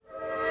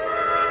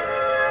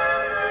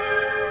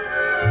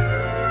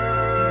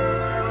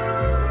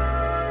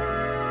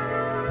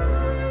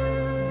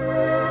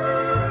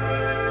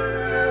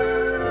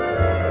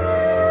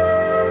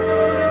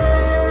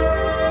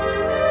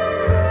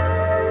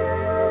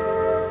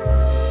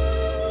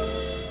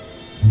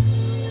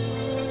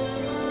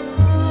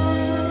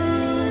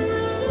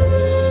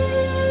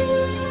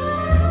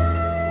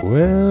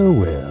Well,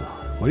 well,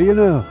 what do you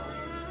know?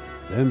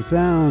 Them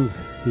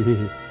sounds,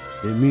 it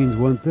means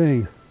one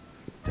thing.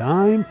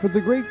 Time for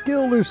the Great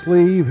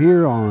Gildersleeve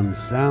here on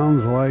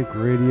Sounds Like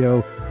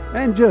Radio,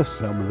 and just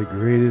some of the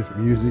greatest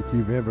music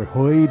you've ever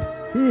heard.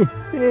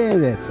 Yeah,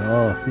 that's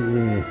all.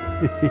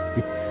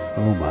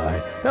 Oh my.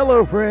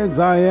 Hello friends,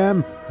 I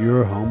am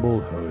your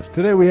humble host.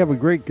 Today we have a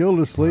Great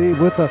Gildersleeve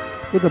with a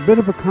bit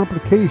of a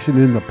complication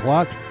in the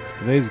plot.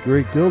 Today's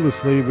Great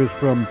Gildersleeve is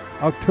from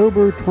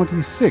October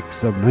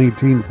 26th of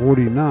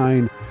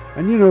 1949,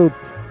 and you know,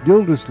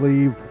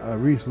 Gildersleeve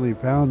recently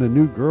found a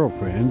new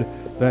girlfriend.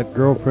 That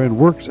girlfriend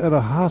works at a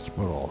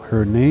hospital.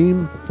 Her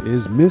name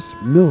is Miss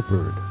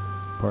Milford.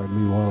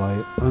 Pardon me while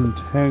I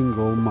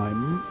untangle my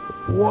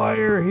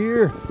wire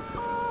here.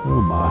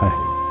 Oh my.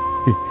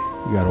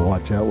 You gotta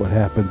watch out what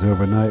happens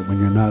overnight when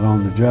you're not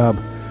on the job.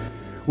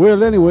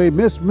 Well, anyway,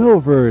 Miss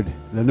Milford,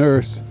 the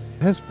nurse,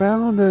 has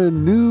found a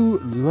new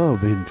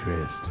love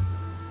interest.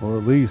 Or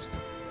at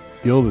least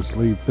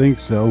Gildersleeve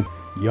thinks so.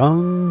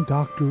 Young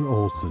Dr.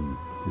 Olson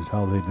is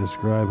how they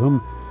describe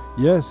him.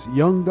 Yes,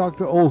 young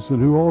Dr.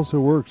 Olson, who also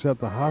works at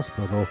the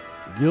hospital.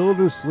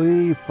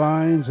 Gildersleeve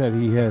finds that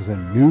he has a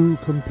new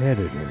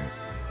competitor.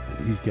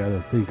 And he's got to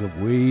think of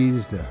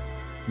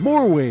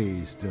more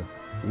ways to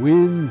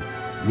win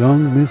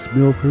young Miss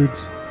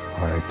Milford's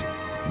heart.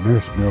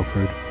 Nurse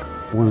Milford.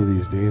 One of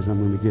these days I'm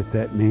going to get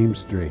that name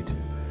straight.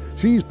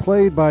 She's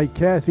played by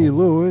Cathy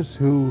Lewis,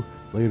 who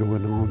later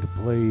went on to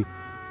play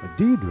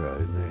Deidre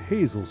in the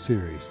Hazel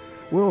series.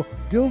 Well,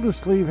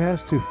 Gildersleeve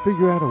has to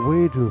figure out a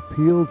way to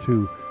appeal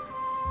to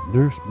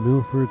Nurse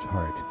Milford's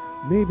heart.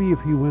 Maybe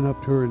if he went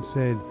up to her and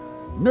said,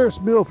 "Nurse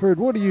Milford,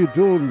 what are you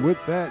doing with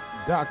that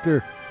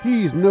doctor?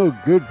 He's no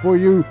good for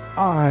you.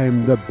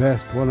 I'm the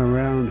best one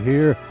around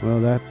here." Well,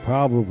 that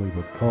probably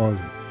would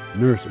cause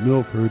Nurse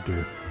Milford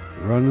to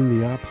run in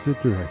the opposite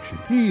direction.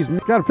 He's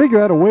got to figure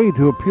out a way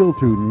to appeal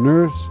to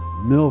Nurse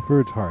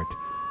Milford's heart.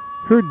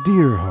 Her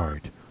dear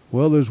heart.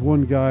 Well, there's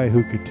one guy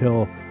who could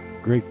tell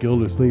Great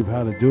Gildersleeve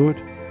how to do it,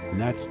 and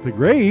that's the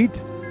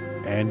great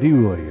Andy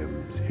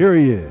Williams. Here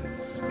he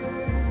is.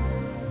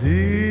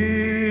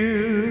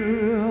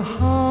 Dear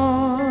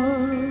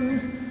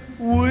heart,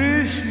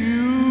 wish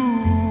you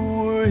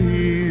were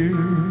here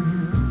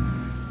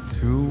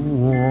to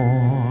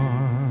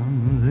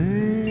warm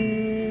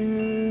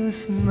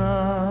this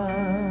night.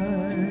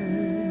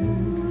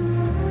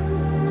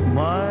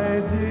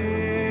 My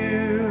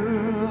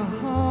dear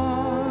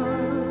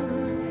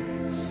heart,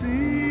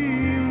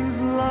 seems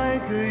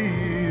like a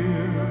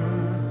year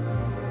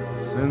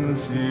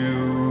since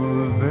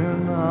you've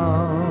been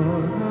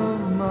out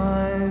of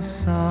my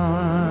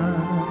sight.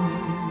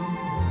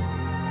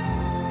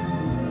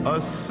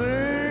 A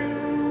single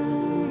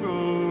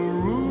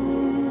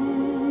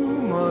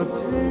room, a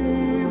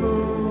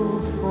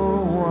table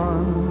for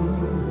one.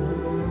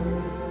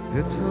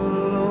 It's a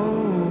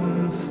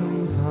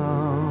lonesome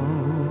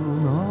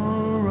town,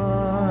 all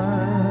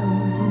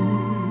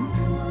right.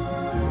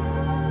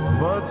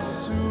 But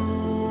soon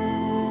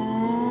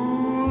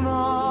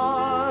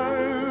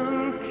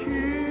I'll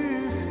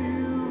kiss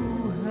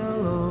you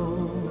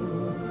hello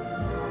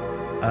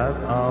at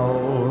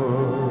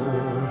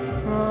our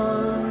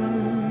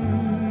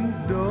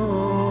front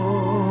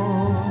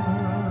door.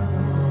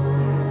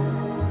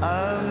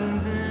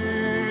 And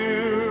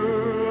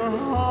dear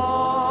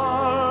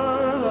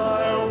heart, I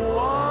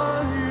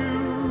want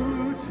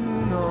you to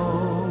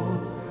know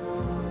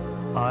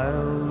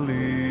I'll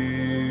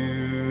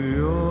leave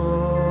your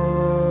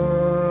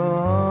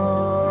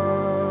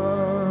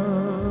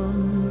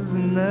arms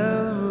nevermore.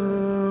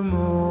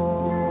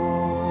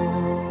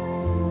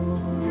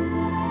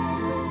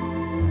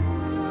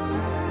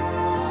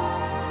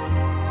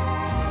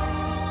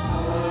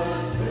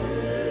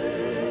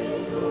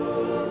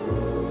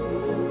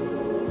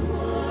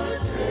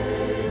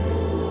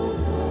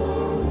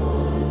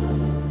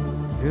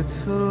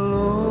 It's a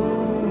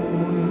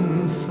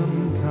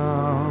lonesome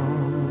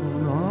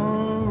town,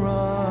 all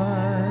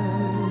right.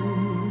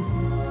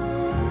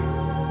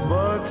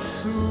 But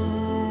soon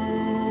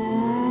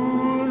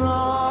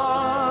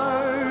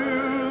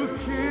I'll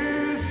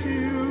kiss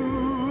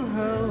you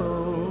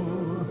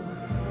hello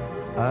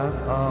at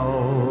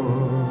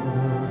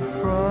our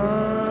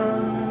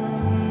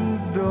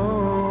front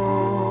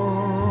door.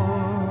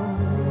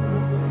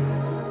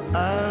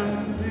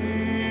 And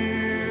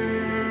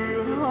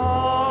dear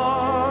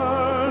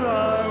heart, I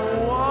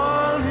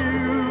want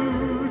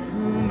you to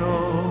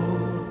know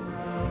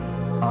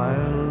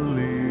I'll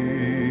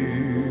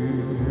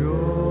leave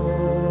your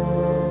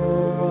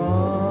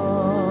arms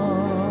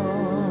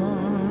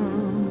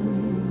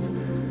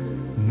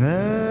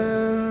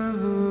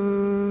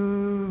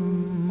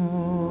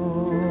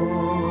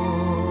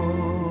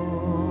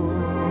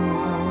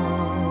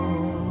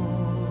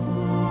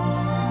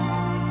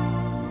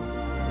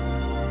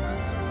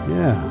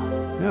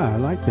Yeah, I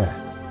like that.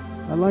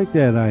 I like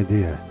that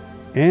idea.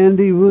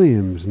 Andy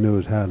Williams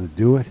knows how to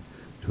do it,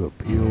 to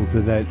appeal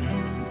to that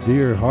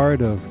dear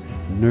heart of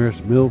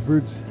Nurse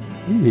Milford's.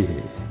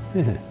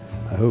 Yeah.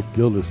 I hope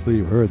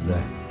Gildersleeve heard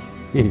that.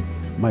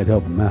 Might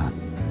help him out.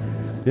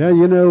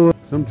 Yeah,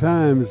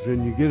 sometimes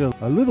when you get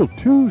a little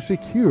too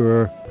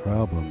secure,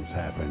 problems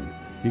happen.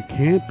 You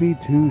can't be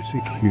too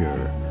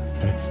secure.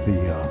 That's the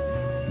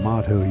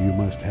motto you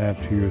must have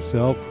to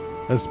yourself,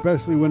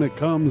 especially when it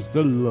comes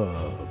to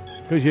love.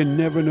 Because you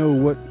never know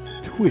what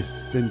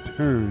twists and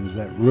turns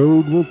that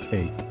road will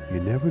take.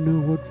 You never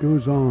know what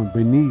goes on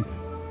beneath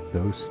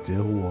those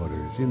still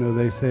waters.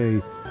 They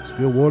say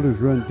still waters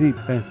run deep,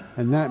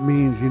 and that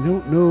means you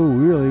don't know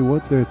really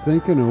what they're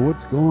thinking or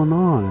what's going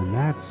on, and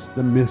that's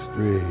the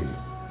mystery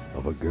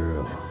of a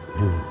girl.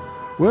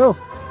 Well,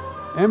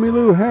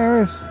 Emmylou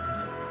Harris,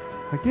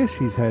 I guess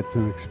she's had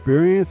some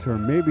experience, or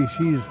maybe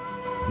she's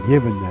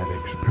given that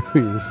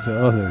experience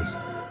to others.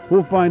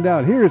 We'll find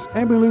out. Here's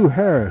Emmylou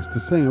Harris to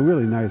sing a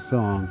really nice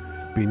song,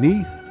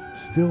 Beneath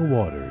Still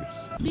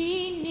Waters.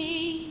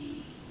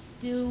 Beneath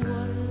still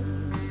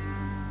waters,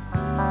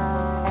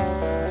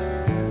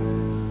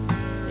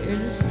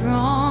 there's a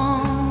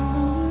strong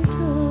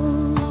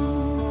undertow.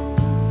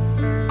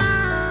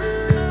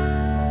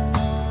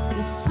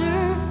 The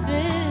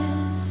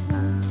surface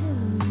won't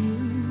tell you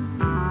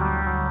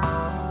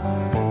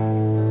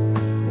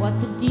what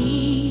the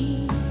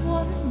deep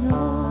water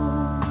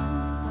knows.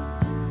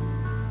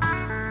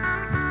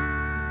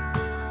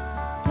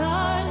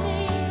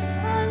 Darling,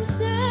 I'm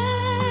saying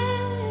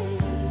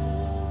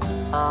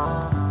I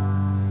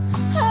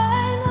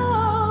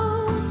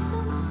know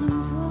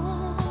something's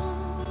wrong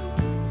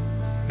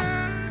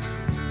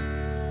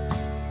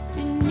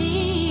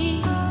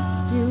beneath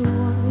still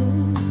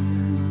waters.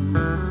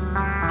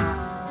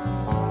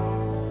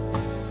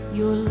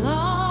 Your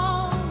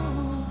love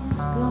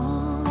is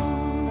gone.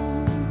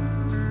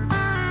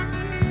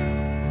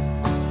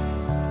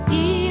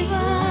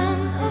 Even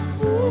a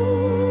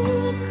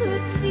fool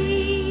could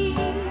see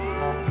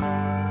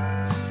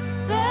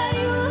that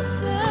you'll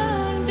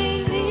soon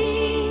be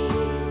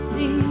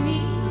leaving me.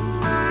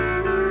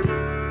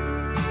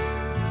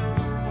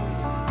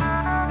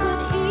 But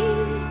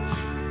each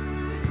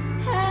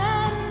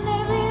and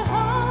every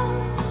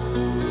heart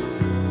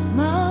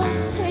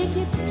must take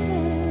its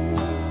turn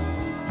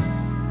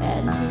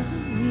at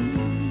misery,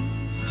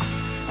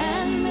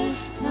 and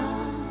this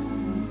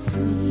time it's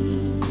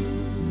me.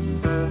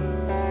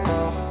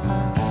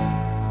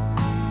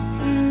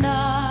 And I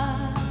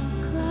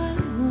cry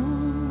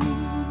alone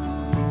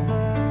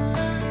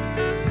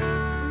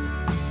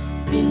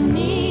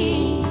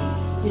beneath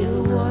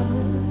still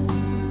waters.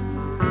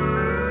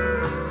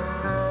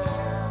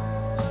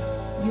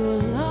 Your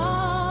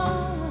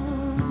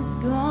love is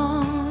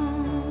gone.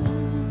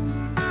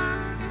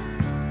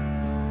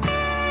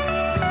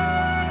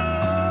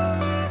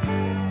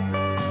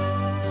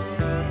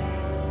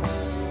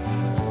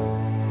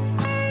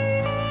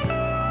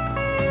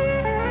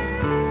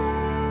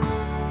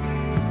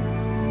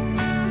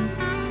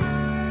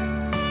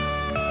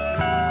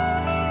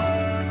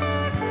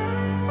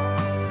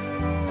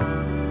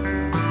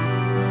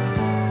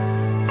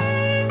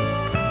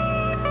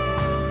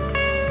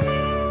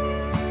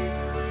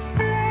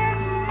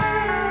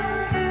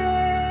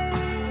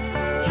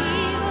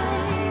 Even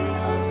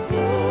a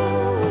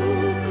fool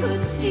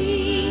could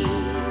see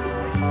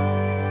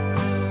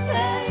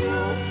that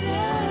you'll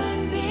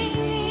soon be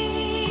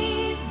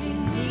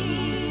leaving me.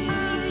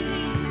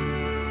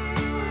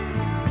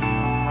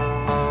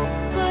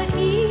 But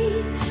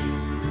each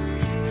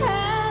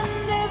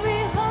and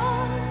every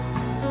heart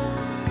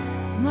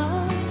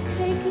must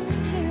take its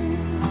turn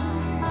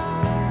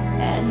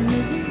at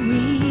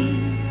misery,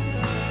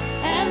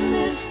 and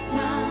this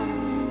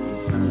time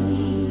it's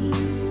me.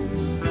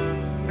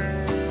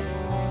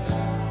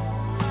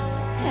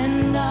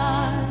 And I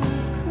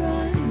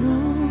cry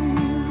alone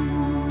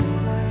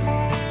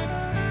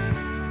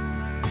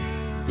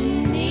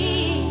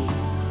beneath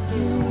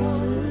still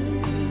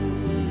waters.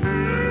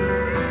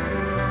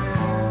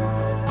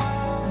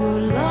 Your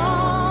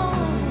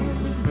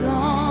love is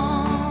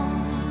gone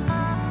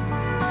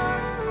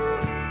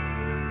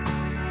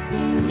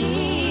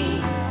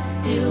beneath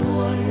still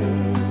waters.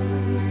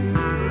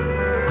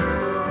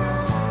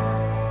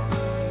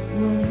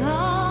 Your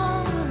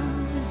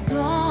love is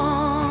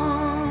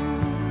gone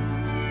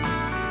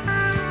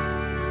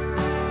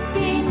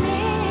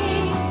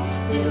beneath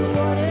still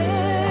waters.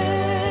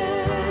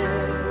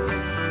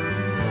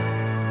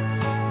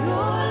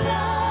 Your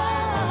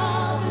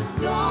love is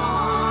gone.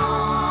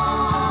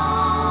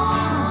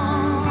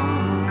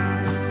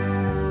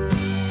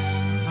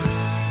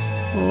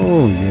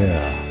 Oh,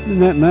 yeah. Isn't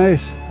that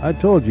nice? I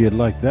told you you'd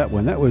like that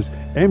one. That was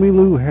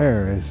Emmylou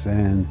Harris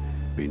and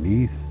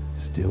Beneath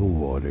Still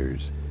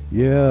Waters.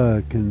 Yeah,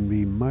 it can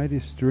be mighty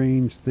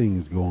strange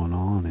things going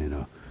on in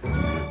a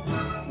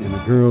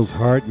girl's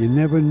heart. You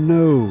never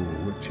know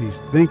what she's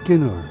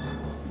thinking or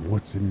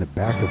what's in the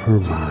back of her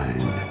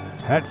mind.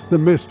 That's the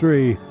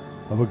mystery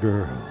of a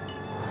girl.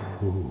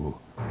 Ooh.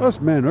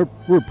 Us men,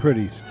 we're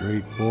pretty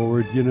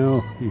straightforward,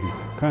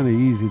 kind of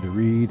easy to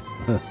read.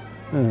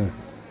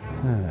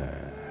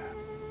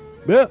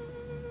 But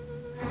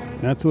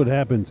that's what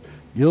happens.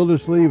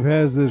 Gildersleeve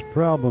has this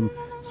problem.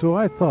 So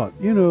I thought,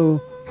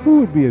 who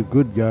would be a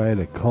good guy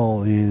to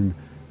call in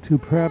to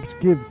perhaps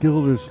give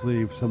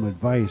Gildersleeve some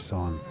advice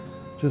on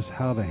just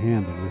how to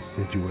handle this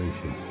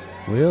situation?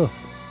 Well,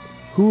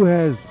 who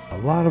has a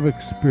lot of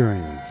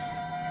experience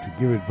to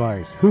give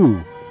advice?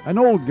 Who? An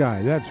old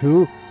guy, that's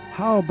who.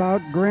 How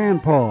about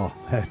Grandpa?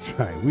 That's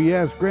right. We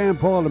asked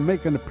Grandpa to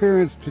make an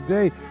appearance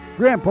today.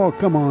 Grandpa,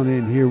 come on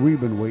in here. We've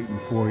been waiting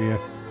for you.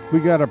 We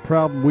got a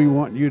problem we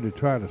want you to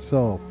try to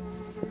solve.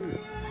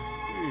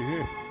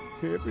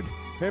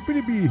 Happy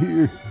to be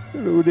here.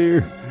 Hello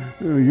there.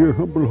 Your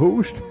humble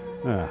host.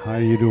 How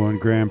you doing,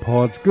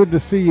 Grandpa? It's good to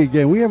see you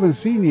again. We haven't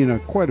seen you in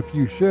quite a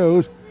few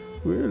shows.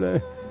 Well, I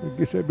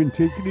guess I've been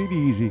taking it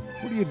easy.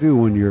 What do you do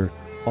when you're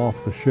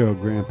off the show,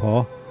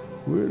 Grandpa?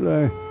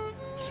 Well, I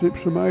sip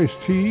some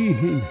iced tea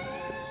and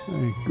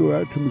I go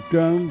out to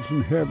McDonald's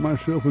and have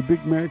myself a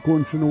Big Mac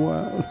once in a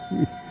while.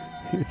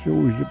 It's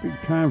always a big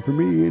time for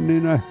me. And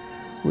then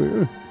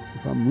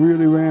if I'm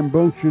really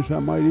rambunctious, I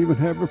might even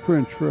have a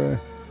French fry.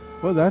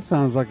 Well, that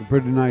sounds like a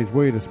pretty nice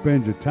way to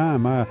spend your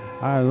time. I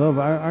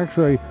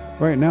actually,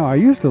 right now, I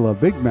used to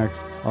love Big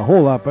Macs a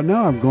whole lot, but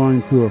now I'm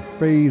going through a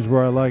phase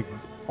where I like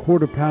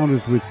quarter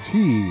pounders with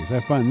cheese.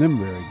 I find them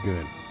very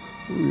good.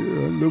 Oh,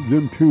 yeah, I love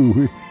them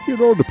too. It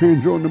all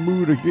depends on the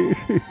mood, I guess.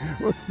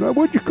 Now,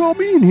 what'd you call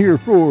me in here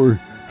for?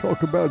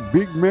 Talk about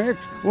Big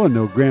Macs? Well,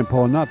 no,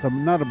 Grandpa, not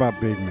about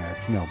Big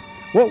Macs, no.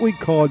 What we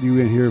called you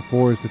in here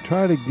for is to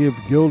try to give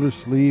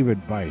Gildersleeve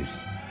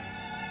advice.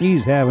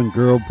 He's having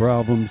girl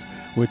problems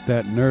with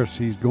that nurse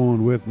he's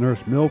going with,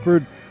 Nurse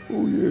Milford.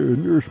 Oh, yeah,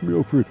 Nurse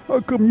Milford. How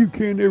come you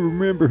can't ever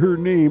remember her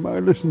name? I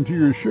listen to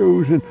your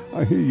shows, and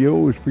I hear you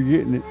always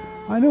forgetting it.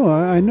 I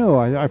know.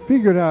 I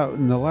figured out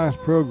in the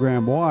last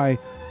program why,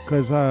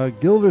 because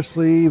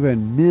Gildersleeve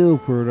and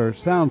Milford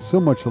sound so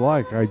much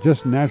alike, I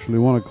just naturally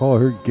want to call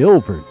her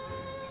Gilford.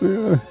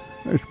 Well,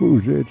 I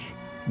suppose that's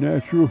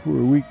natural for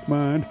a weak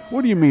mind.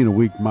 What do you mean a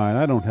weak mind?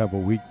 I don't have a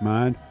weak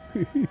mind.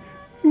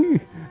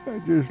 I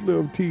just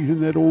love teasing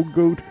that old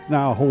goat.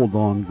 Now, hold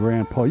on,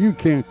 Grandpa. You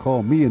can't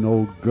call me an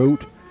old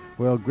goat.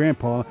 Well,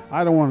 Grandpa,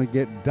 I don't want to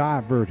get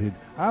diverted.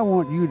 I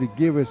want you to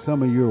give us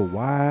some of your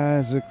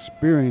wise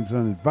experience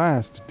and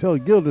advice to tell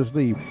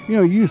Gildersleeve.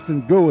 You used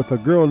to go with a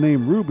girl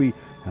named Ruby,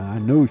 and I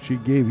know she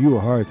gave you a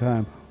hard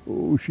time.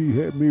 Oh, she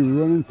had me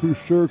running through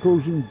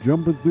circles and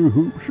jumping through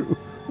hoops.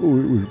 Oh,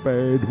 it was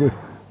bad, but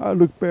I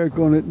look back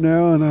on it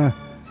now and I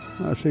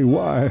say,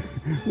 why?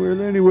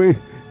 Well, anyway,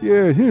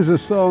 yeah, here's a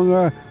song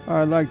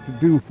I like to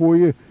do for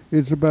you.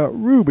 It's about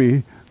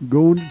Ruby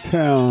going to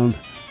town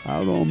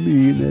out on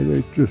me, and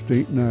that just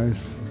ain't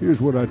nice.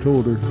 Here's what I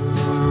told her.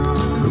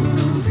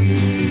 Ruby,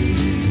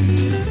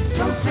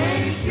 don't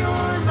take your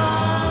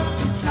love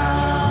to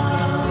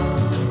town.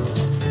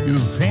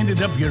 You've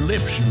painted up your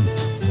lips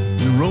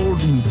and rolled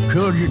and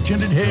curled your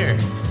tinted hair.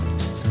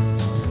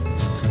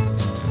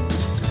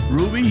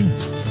 Ruby,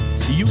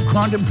 are you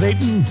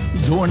contemplating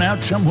going out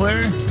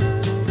somewhere?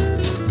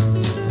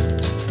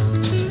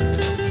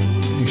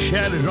 The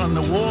shadows on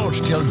the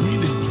walls tells me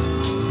that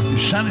the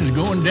sun is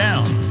going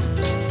down.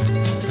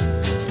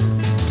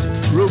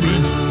 Ruby,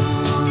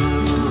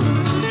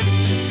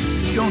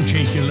 don't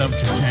take your love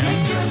to town.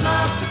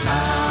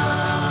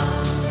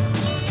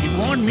 It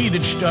wasn't me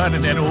that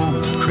started that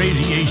old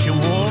crazy Asia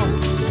war,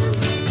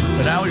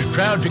 but I was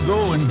proud to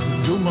go and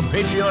do my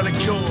patriotic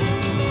chore.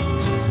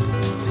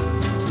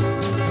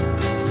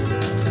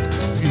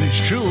 And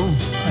it's true,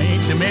 I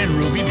ain't the man,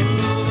 Ruby,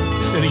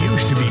 that I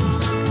used to be.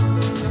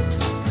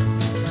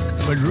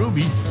 But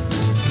Ruby,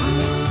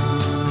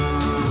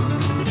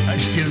 I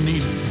still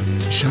need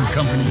some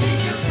company.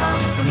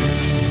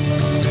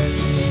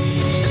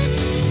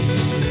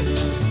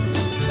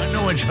 I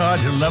know it's hard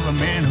to love a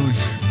man whose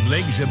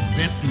legs are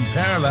bent and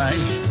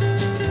paralyzed,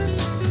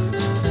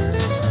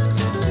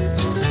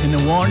 and the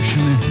wants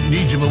and the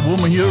needs of a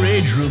woman your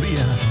age, Ruby,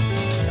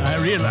 I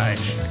realize.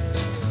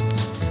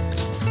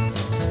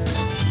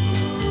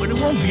 But it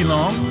won't be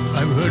long,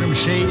 I've heard him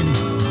say,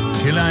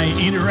 until I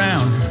ain't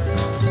around.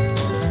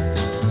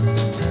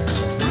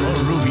 Oh,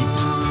 Ruby,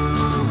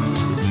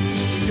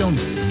 don't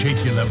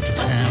take your love to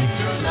town.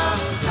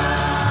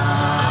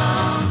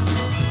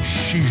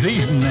 She's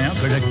leaving now,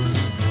 but I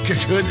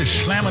just heard the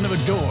slamming of a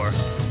door.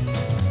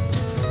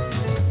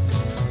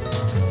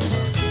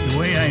 The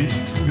way I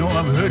know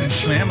I've heard it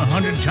slam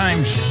 100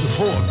 times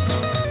before.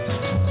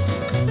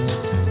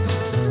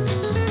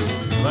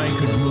 If I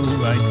could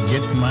move, I'd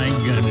get my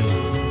gun and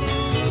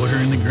put her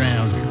in the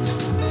ground.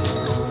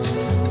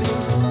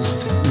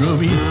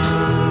 Ruby,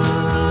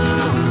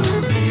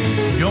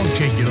 don't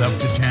take your love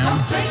to town.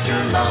 Don't take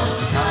your love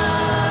to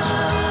town.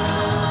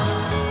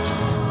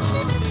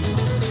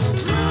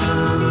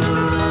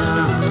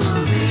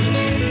 Ruby,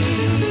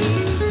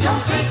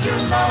 don't take your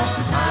love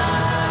to town.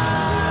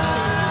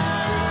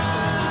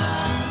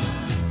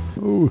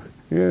 Oh,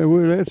 yeah,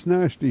 well, that's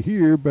nice to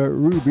hear about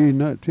Ruby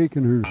not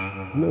taking her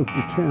love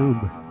to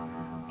town,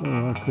 but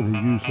I could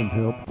have used some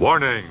help.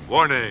 Warning,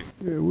 warning,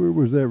 Yeah, where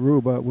was that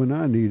robot when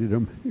I needed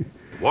him?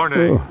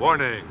 warning, Oh.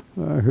 warning.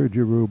 I heard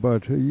your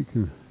robot. Do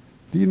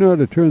you know how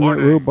to turn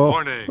Warning, that robot?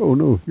 warning. Oh,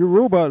 no, your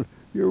robot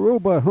Your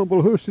robot,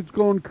 Humble Host, it's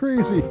gone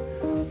crazy.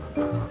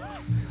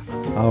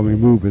 I'll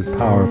remove his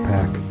power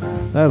pack.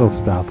 That'll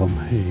stop him.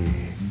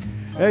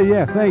 Hey,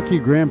 yeah, thank you,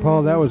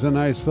 Grandpa. That was a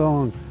nice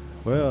song.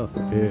 Well,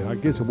 yeah, I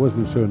guess it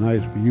wasn't so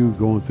nice for you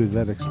going through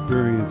that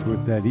experience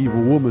with that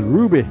evil woman,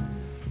 Ruby.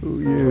 Oh,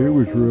 yeah, it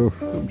was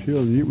rough. I'm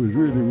telling you, it was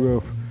really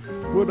rough.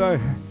 What I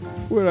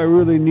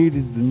really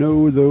needed to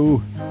know,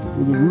 though,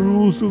 were the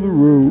rules of the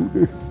road.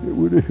 It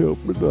would have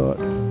helped me a lot.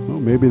 Well,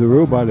 maybe the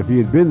robot, if he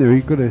had been there,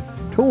 he could have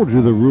told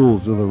you the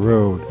rules of the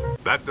road.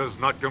 That does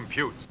not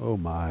compute. Oh,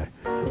 my.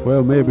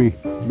 Well, maybe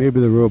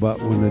the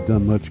robot wouldn't have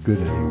done much good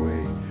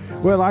anyway.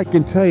 Well, I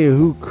can tell you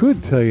who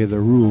could tell you the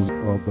rules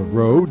of the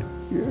road.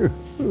 Yeah,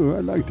 oh,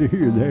 I'd like to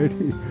hear that.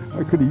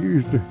 I could have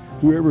used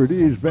whoever it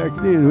is back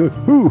then.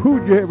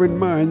 Who'd you have in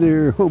mind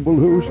there, Humble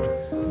Host?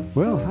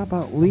 Well, how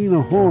about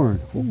Lena Horne?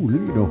 Oh,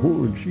 Lena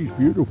Horne, she's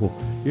beautiful.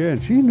 Yeah,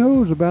 and she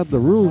knows about the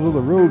rules of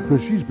the road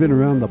because she's been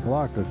around the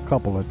block a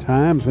couple of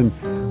times. And,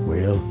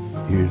 well,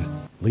 here's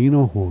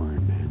Lena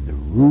Horne and the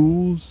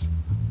rules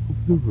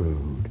of the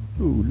road.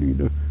 Oh,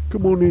 Lena,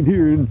 come on in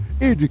here and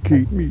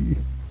educate me.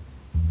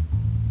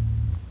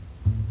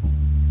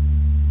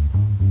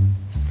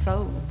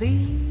 So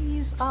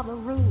these are the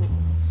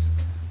rules,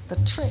 the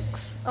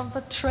tricks of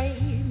the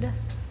trade,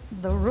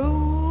 the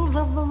rules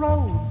of the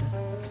road.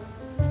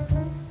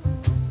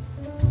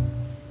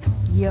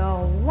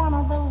 You're one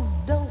of those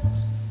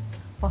dopes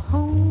for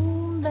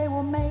whom they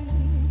were made,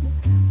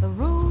 the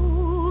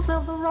rules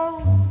of the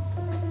road.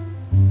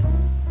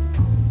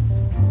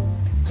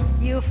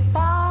 You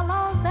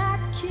follow that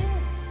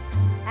kiss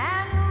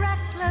and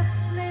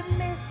recklessly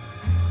miss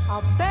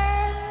a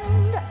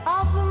bend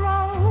of the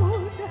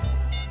road.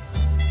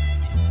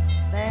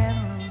 Then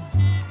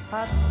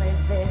suddenly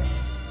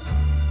this,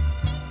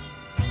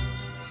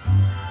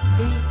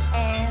 the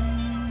end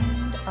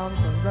of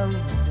the road.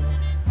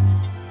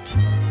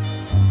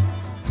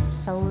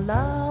 So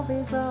love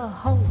is a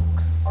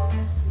hoax,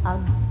 a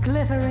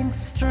glittering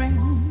string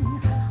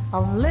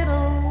of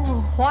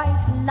little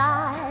white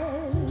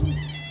lies.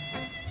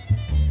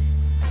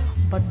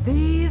 But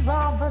these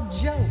are the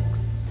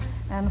jokes,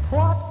 and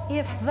what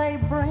if they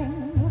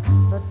bring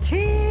the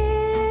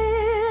tears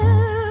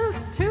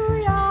to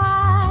your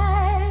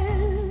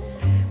eyes?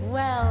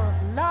 Well,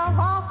 love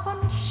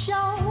often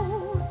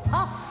shows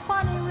a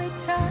funny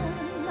return.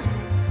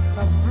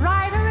 The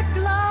brighter it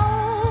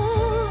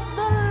glows,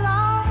 the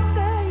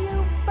longer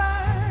you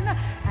burn.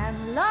 And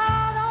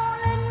Lord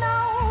only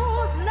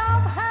knows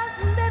love has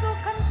little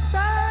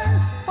concern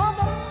for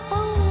the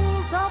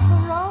fools of the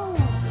road.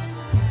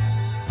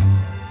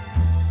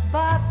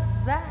 But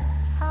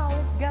that's how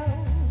it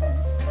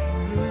goes.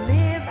 You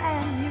live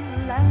and you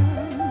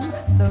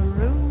learn the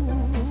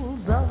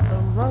rules of the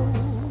road.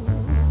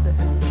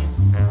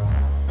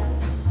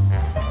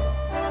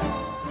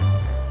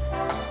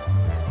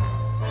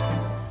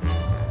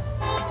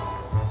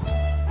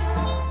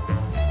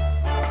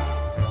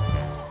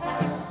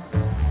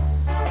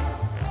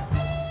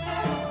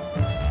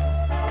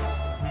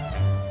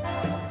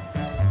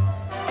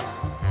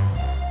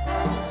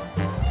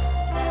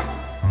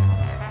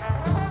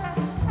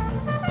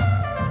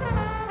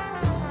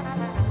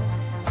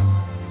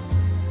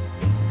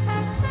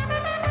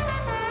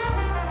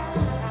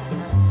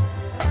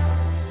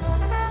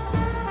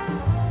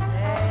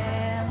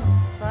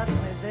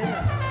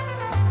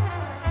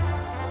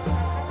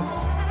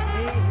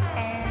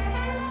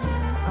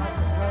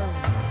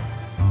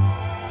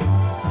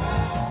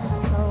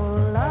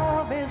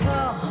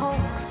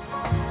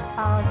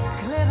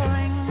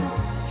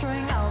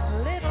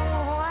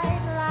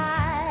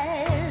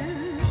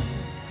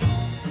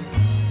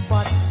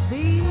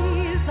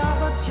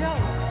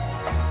 Jokes,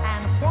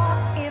 and what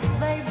if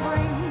they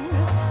bring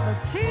the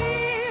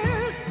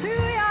tears to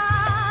your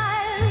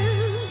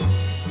eyes?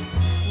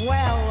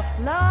 Well,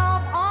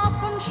 love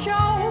often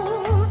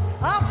shows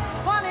a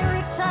funny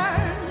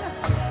return.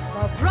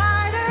 The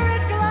brighter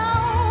it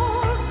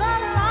glows, the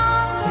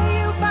longer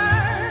you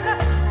burn.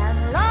 And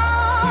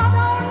love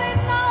only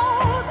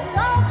knows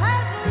love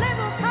has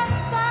little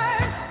concern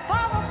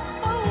for the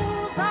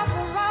fools of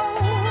the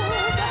road.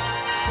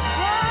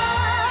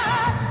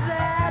 But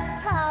that's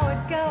how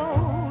it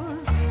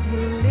goes. You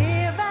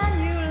live and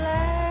you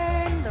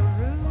learn the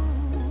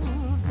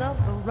rules of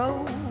the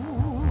road.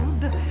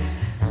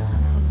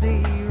 The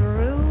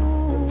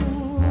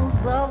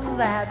rules of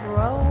that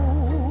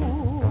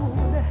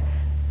road.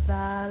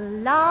 The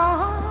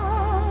long,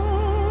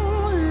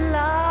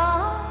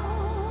 long,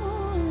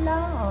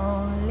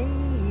 lonely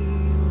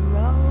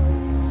road.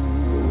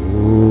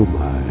 Oh,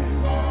 my.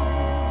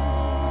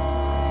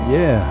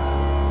 Yeah.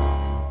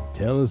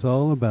 Tell us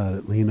all about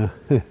it, Lena.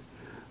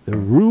 The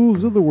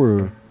rules of the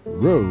road.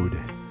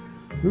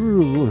 The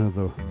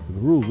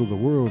rules of the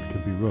world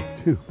can be rough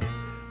too,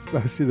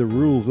 especially the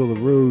rules of the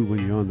road when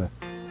you're on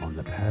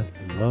the path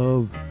to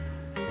love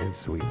and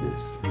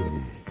sweetness. Yeah.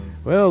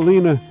 Well,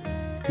 Lena,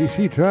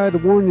 she tried to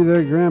warn you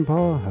there,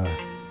 Grandpa.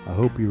 I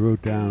hope you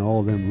wrote down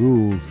all them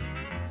rules.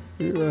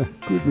 Yeah, I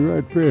couldn't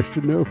write fast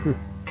enough.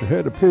 I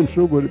had a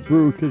pencil, but it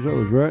broke as I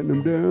was writing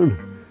them down.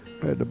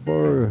 I had to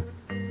borrow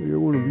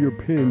one of your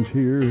pens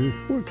here.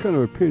 What kind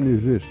of a pen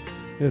is this?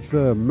 It's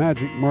a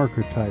magic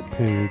marker type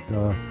pen.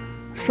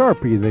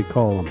 Sharpie, they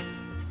call them.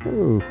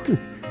 Oh,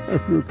 I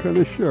feel kind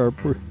of sharp.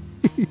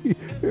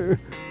 I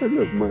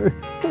love my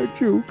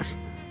jokes.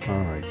 All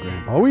right,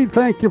 Grandpa. We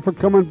thank you for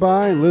coming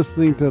by and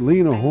listening to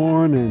Lena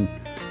Horne and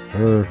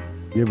her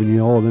giving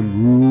you all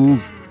them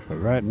rules. But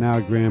right now,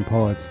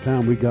 Grandpa, it's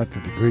time we got to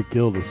the Great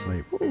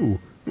Gildersleeve. Oh,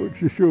 what's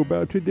the show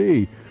about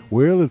today?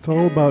 Well, it's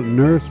all about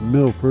Nurse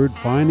Milford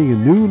finding a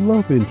new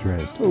love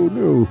interest. Oh,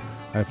 no.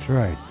 That's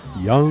right.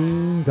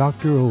 Young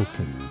Dr.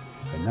 Olson.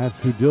 And that's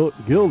who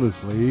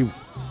Gildersleeve,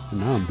 and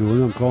now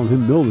I'm calling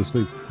him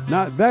Mildersleeve.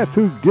 That's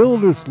who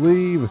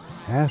Gildersleeve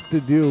has to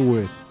deal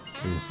with,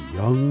 is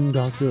young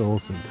Dr.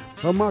 Olson.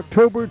 From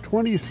October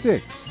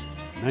 26,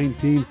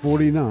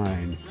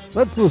 1949.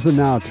 Let's listen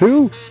now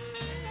to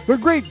The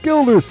Great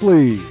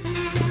Gildersleeve.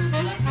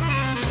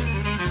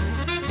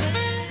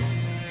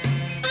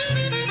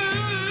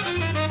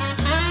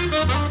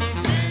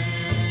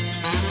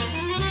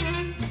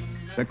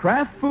 The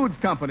Kraft Foods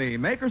Company,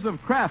 makers of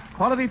Kraft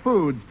Quality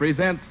Foods,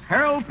 presents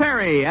Harold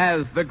Perry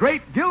as the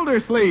Great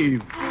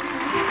Gildersleeve.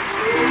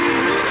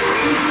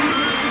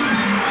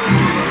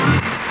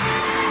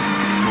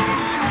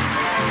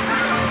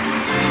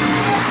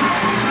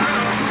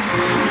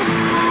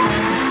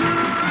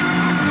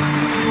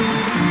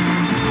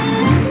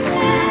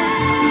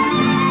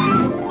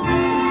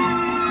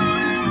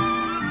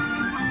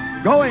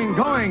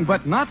 Going,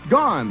 but not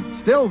gone.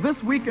 Still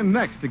this week and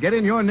next to get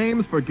in your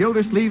names for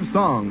Gildersleeve's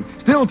song.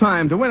 Still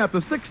time to win up to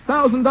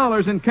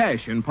 $6,000 in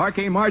cash in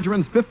Parquet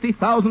Margarine's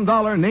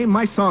 $50,000 Name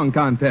My Song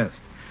contest.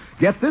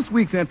 Get this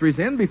week's entries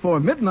in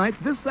before midnight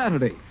this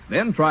Saturday.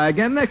 Then try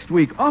again next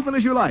week, often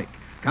as you like.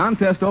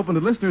 Contest open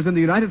to listeners in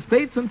the United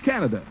States and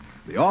Canada.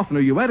 The oftener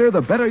you enter,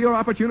 the better your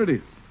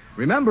opportunities.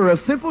 Remember, a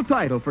simple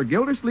title for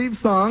Gildersleeve's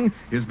song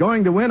is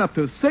going to win up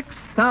to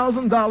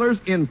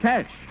 $6,000 in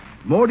cash.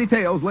 More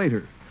details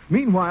later.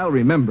 Meanwhile,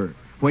 remember,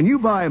 when you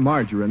buy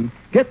margarine,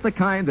 get the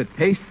kind that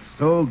tastes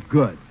so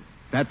good.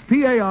 That's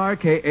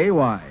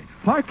P-A-R-K-A-Y,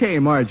 Parquet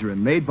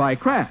Margarine, made by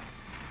Kraft.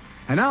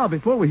 And now,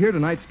 before we hear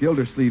tonight's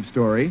Gildersleeve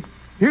story,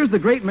 here's the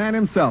great man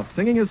himself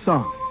singing his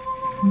song.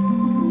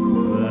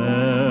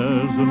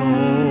 There's an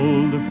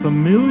old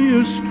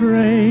familiar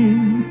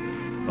strain,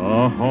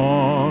 a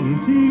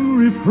haunting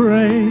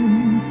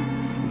refrain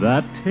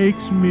that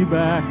takes me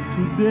back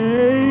to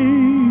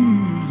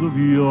days of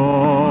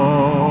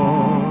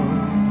yore.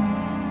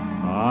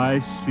 I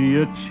see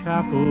a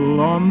chapel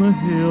on the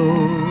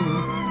hill,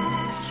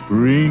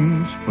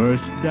 spring's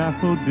first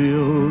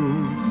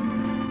daffodils,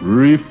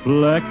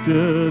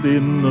 reflected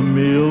in the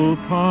mill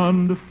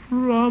pond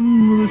from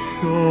the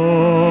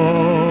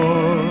shore.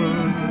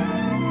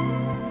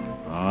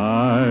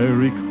 I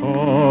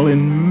recall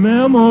in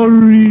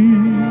memory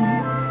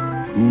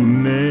two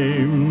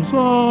names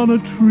on a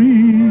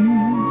tree,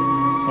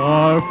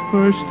 our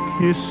first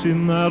kiss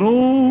in that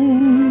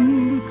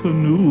old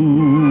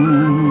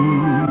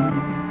canoe.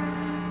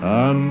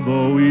 And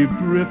though we've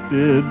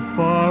drifted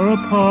far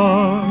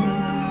apart,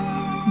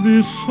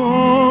 this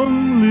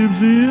song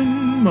lives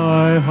in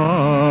my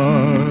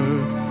heart.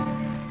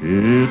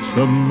 It's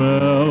a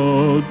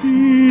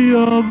melody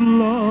of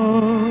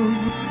love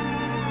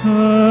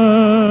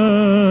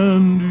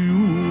and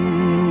you.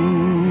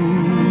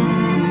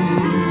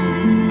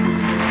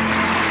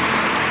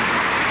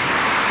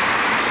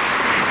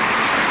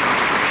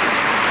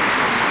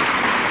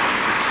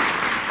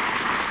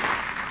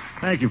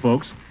 Thank you,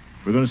 folks.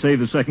 We're going to save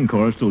the second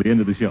chorus till the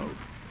end of the show.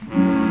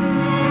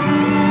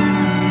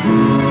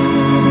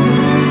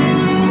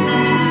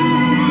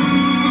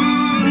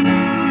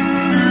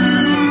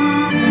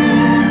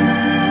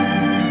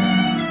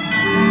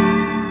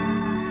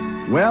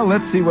 Well,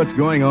 let's see what's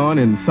going on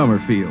in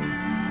Summerfield.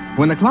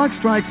 When the clock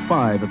strikes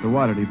 5 at the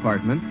water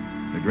department,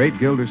 the great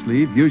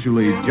Gildersleeve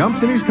usually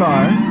jumps in his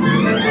car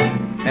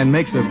and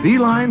makes a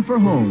beeline for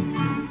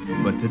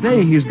home. But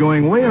today he's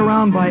going way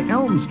around by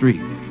Elm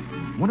Street.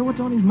 Wonder what's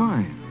on his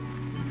mind.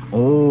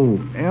 Oh,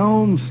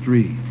 Elm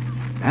Street.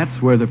 That's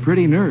where the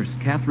pretty nurse,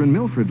 Catherine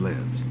Milford,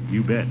 lives.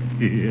 You bet.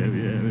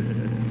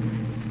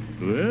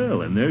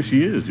 Well, and there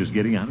she is, just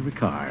getting out of the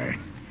car.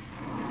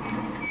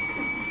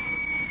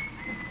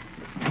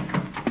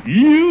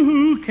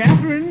 You,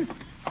 Catherine.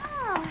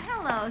 Oh,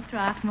 hello,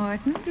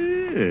 Throckmorton.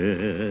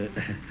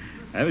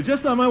 I was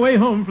just on my way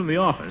home from the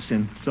office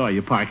and saw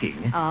you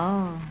parking.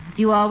 Oh,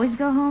 do you always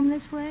go home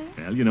this way?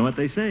 Well, you know what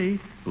they say.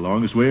 The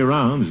longest way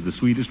around is the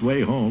sweetest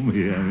way home.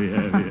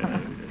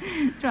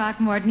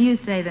 Throckmorton, you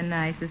say the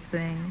nicest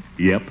things.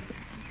 Yep.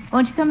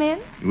 Won't you come in?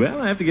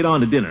 Well, I have to get on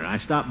to dinner. I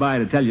stopped by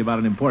to tell you about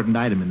an important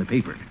item in the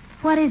paper.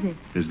 What is it?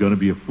 There's going to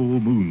be a full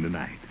moon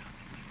tonight.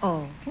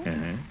 Oh.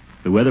 Uh-huh.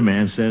 The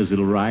weatherman says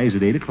it'll rise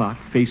at 8 o'clock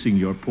facing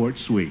your porch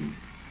swing.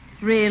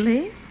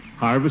 Really?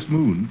 Harvest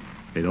moon.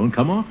 They don't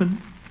come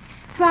often.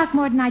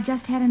 Throckmorton, I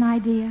just had an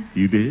idea.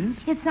 You did?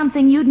 It's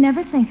something you'd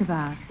never think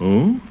about.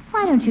 Oh?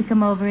 Why don't you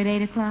come over at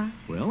 8 o'clock?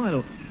 Well, I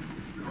don't...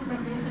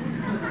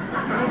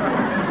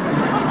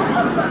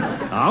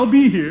 I'll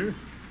be here.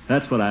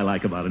 That's what I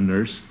like about a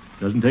nurse.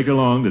 Doesn't take her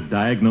long to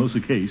diagnose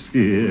a case.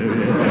 Hiya.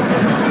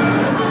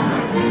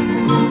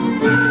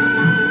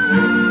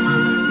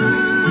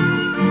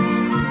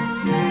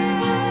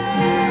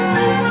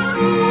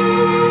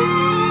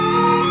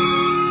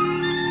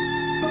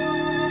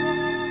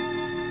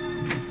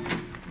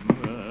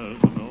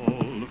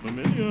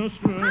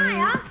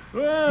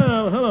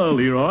 Well, hello,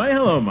 Leroy.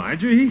 Hello,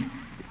 Marjorie.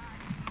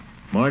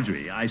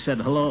 Marjorie, I said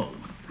hello.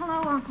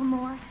 Hello, Uncle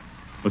Mort.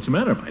 What's the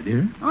matter, my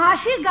dear? Oh,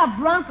 she's got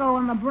Bronco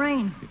in the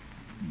brain.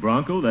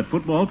 Bronco, that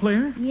football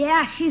player?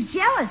 Yeah, she's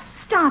jealous.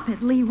 Stop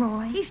it,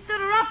 Leroy. He stood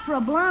her up for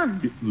a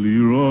blonde.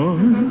 Leroy?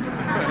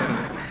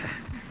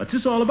 What's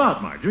this all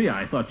about, Marjorie?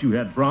 I thought you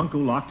had Bronco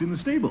locked in the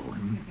stable.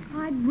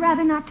 I'd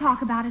rather not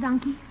talk about it,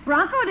 Unky.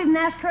 Bronco didn't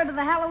ask her to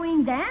the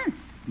Halloween dance.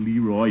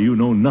 Leroy, you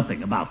know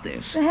nothing about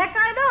this. The heck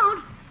I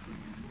don't.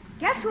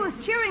 Guess who was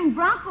cheering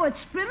Bronco at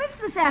scrimmage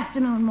this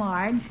afternoon,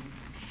 Marge?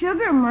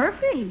 Sugar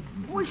Murphy.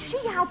 Was she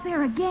out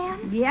there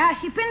again? Yeah,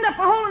 she pinned up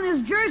a hole in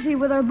his jersey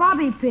with her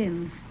bobby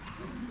pins.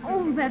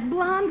 Oh, that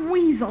blonde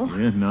weasel.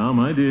 Yeah, now,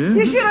 my dear.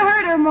 You should have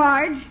heard her,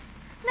 Marge.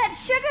 Let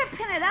Sugar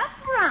pin it up,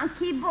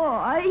 Bronky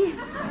boy.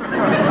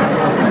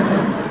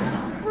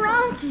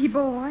 Bronky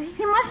boy?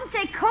 You mustn't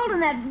take hold in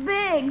that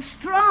big,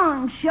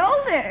 strong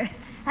shoulder.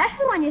 That's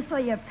the one you throw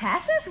your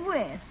passes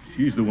with.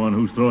 She's the one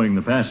who's throwing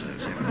the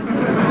passes.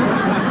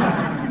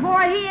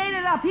 Boy, he ate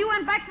it up. He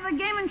went back to the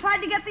game and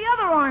tried to get the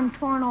other arm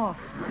torn off.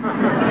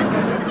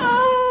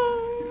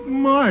 Oh.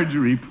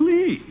 Marjorie,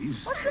 please.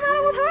 What's the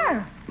matter with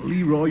her?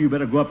 Leroy, you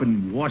better go up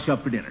and wash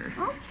up for dinner.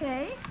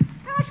 Okay.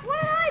 Gosh,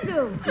 what did I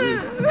do?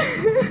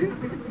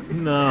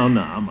 Now,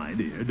 my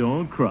dear,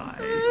 don't cry.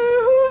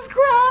 Who's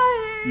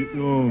crying?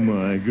 Oh,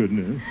 my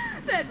goodness.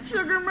 That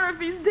Sugar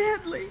Murphy's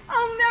deadly.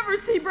 I'll never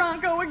see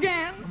Bronco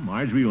again.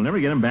 Marjorie, you'll never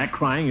get him back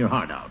crying your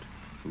heart out.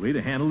 The way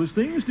to handle this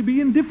thing is to be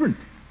indifferent.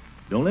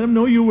 Don't let him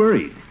know you're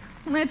worried.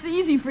 Well, that's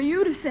easy for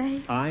you to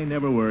say. I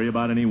never worry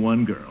about any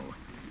one girl.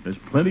 There's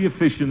plenty of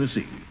fish in the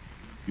sea.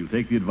 If you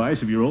take the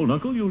advice of your old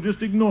uncle, you'll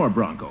just ignore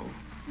Bronco.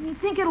 You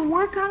think it'll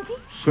work, Unky?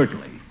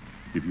 Certainly.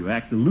 If you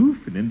act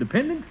aloof and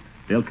independent,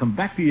 they'll come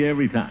back to you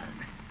every time.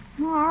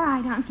 All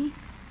right, Unky.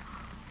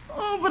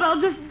 Oh, but I'll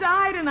just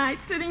die tonight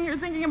sitting here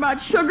thinking about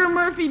Sugar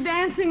Murphy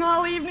dancing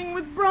all evening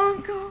with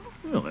Bronco.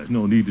 Well, there's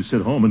no need to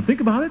sit home and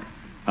think about it.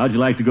 How'd you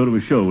like to go to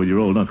a show with your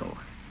old uncle?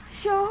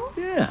 Show?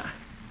 Yeah.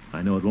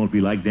 I know it won't be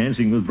like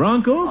dancing with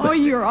Bronco, but... Oh,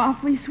 you're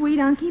awfully sweet,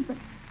 Unky, but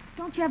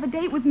don't you have a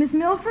date with Miss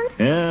Milford?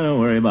 Yeah, don't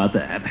worry about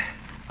that.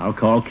 I'll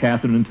call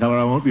Catherine and tell her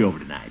I won't be over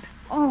tonight.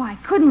 Oh, I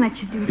couldn't let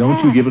you do that.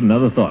 Don't you give it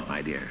another thought,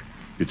 my dear.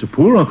 It's a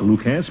poor uncle who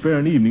can't spare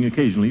an evening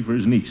occasionally for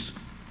his niece.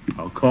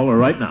 I'll call her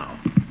right now.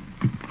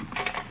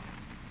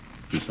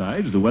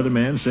 Besides, the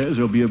weatherman says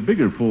there'll be a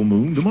bigger full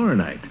moon tomorrow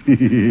night.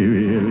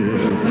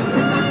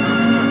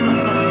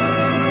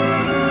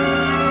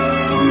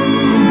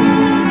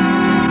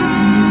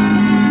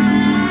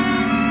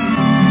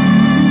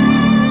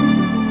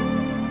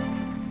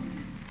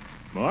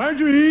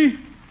 Marjorie,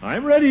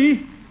 I'm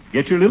ready.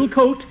 Get your little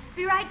coat.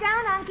 Be right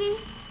down, Unky.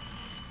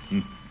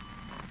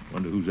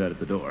 Wonder who's at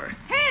the door.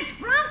 Hey, it's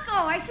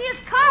Bronco. I see his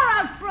car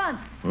out front.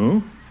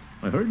 Oh?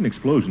 I heard an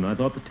explosion. I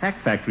thought the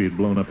tack factory had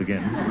blown up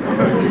again.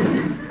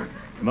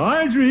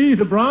 Marjorie,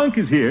 the Bronc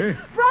is here.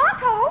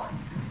 Bronco?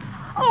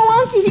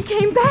 Oh, Unky, he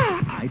came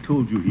back. I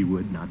told you he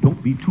would. Now,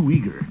 don't be too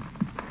eager.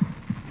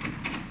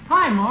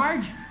 Hi,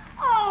 Marge.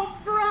 Oh,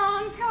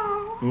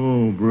 Bronco.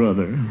 Oh,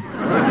 brother.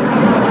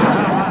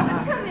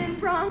 Come in,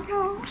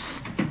 Bronco.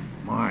 Psst.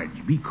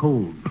 Marge, be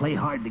cold. Play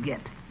hard to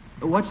get.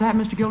 What's that,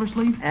 Mr.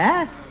 Gildersleeve?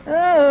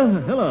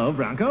 Oh, hello,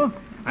 Bronco.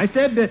 I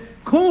said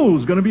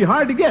coal's going to be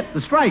hard to get,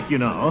 the strike, you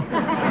know.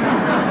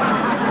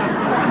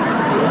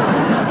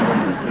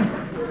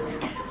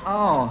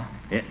 Oh.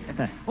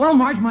 Well,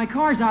 Marge, my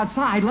car's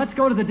outside. Let's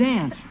go to the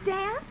dance.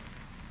 Dance?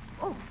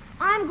 Oh,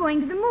 I'm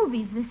going to the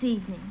movies this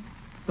evening.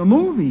 The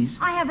movies?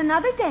 I have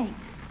another date.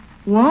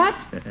 What?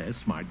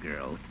 Smart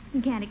girl.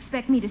 You can't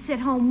expect me to sit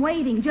home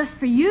waiting just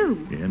for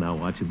you. Yeah, now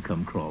watch him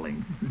come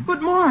crawling.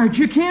 But, Marge,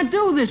 you can't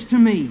do this to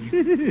me.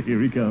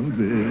 Here he comes.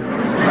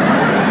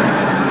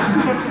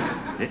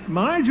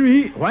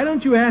 Marjorie, why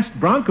don't you ask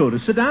Bronco to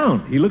sit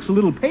down? He looks a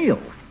little pale.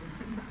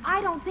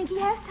 I don't think he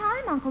has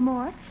time, Uncle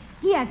Mort.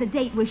 He has a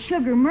date with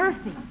Sugar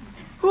Murphy.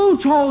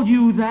 Who told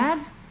you that?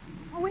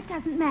 Oh, it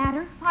doesn't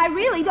matter. I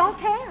really don't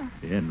care.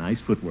 Yeah, nice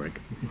footwork.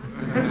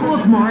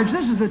 Look, Marge,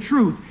 this is the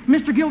truth.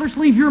 Mr.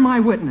 Gildersleeve, you're my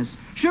witness.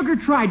 Sugar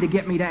tried to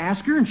get me to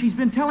ask her, and she's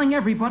been telling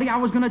everybody I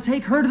was going to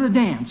take her to the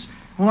dance.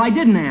 Well, I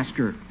didn't ask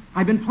her.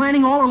 I've been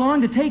planning all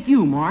along to take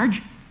you,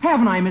 Marge.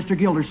 Haven't I, Mr.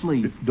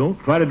 Gildersleeve? Don't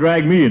try to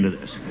drag me into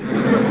this.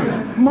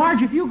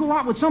 Marge, if you go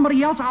out with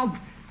somebody else,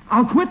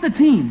 I'll quit the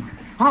team.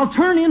 I'll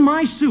turn in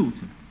my suit.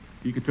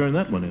 You could turn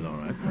that one in, all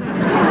right.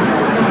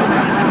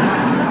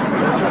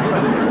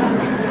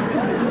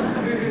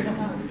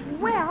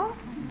 Well,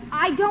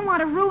 I don't want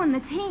to ruin the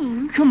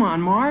team. Come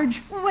on, Marge.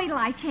 Well, wait till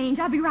I change.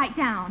 I'll be right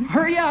down.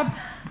 Hurry up.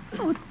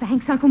 Oh,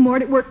 thanks, Uncle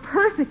Mort. It worked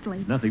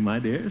perfectly. Nothing, my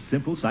dear.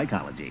 Simple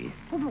psychology.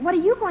 Well, but what are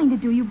you going to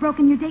do? You've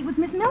broken your date with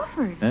Miss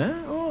Milford. Huh?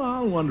 Oh,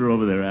 I'll wander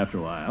over there after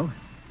a while.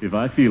 If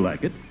I feel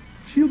like it.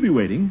 She'll be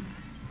waiting.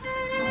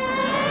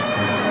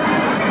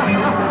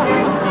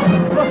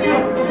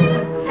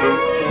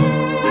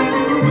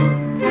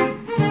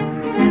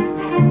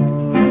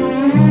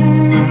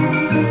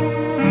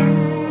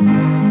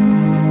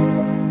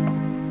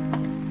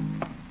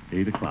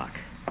 .8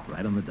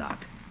 right on the dot.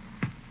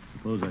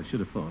 Suppose I should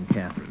have phoned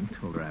Catherine,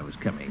 told her I was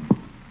coming.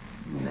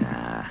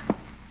 Nah,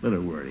 let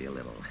her worry a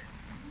little.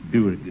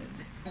 Do her good.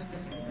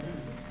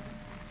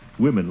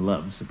 Women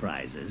love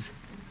surprises.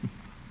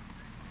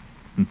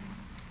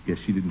 Guess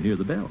she didn't hear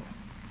the bell.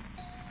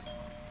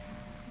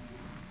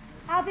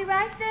 I'll be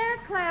right there,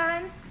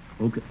 Clarence.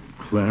 Okay.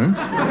 Clarence?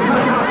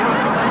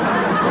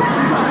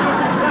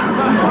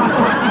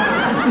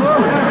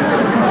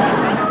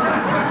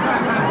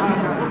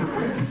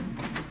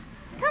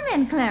 Come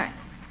in, Clarence.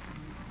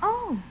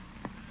 Oh,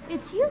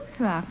 it's you,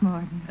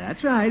 Throckmorton.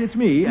 That's right, it's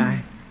me.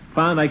 I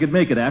found I could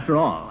make it after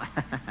all.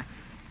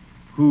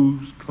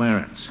 Who's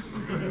Clarence?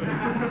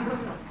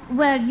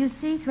 Well, you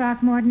see,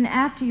 Throckmorton,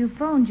 after you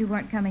phoned you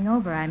weren't coming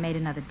over, I made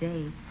another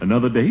date.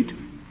 Another date?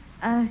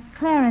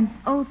 Clarence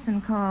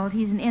Olson called.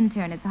 He's an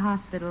intern at the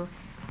hospital.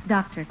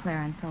 Dr.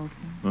 Clarence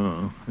Olson.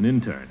 Oh, an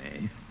intern,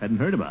 eh? Hadn't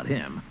heard about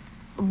him.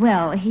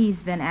 Well, he's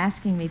been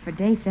asking me for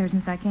dates ever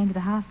since I came to the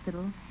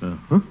hospital.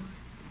 Uh-huh.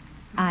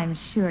 I'm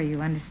sure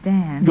you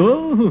understand.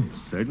 Oh,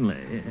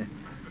 certainly.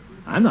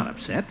 I'm not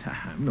upset.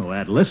 I'm no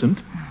adolescent.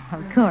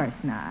 Of course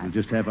not. We'll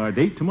just have our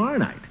date tomorrow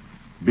night.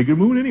 Bigger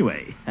moon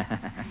anyway.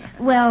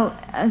 Well,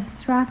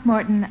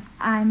 Throckmorton,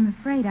 I'm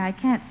afraid I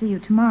can't see you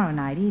tomorrow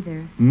night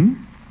either.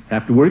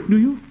 After work, do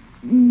you?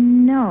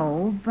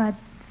 No, but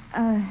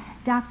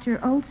Dr.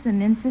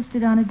 Olson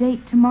insisted on a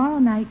date tomorrow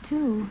night,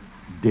 too.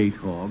 Date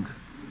hog.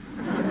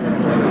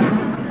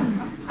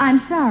 I'm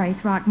sorry,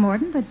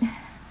 Throckmorton, but,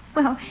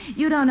 well,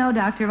 you don't know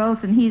Dr.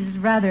 Olson. He's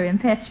rather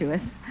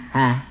impetuous.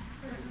 Huh?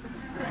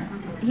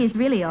 He's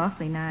really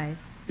awfully nice.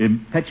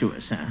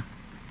 Impetuous, huh?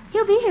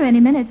 He'll be here any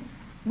minute.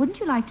 Wouldn't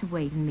you like to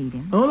wait and meet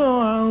him? Oh, no,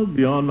 I'll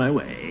be on my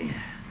way.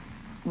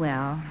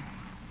 Well,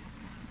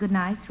 good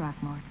night,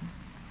 Throckmorton.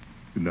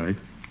 Good night.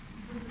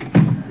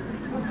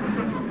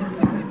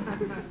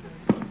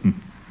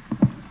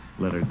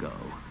 Let her go.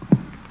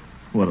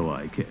 What do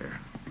I care?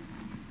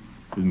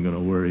 Isn't going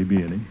to worry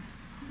me any.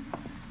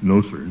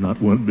 No, sir,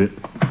 not one bit.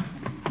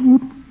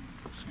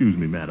 Excuse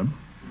me, madam.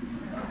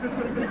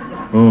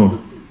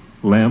 Oh,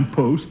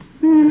 lamppost.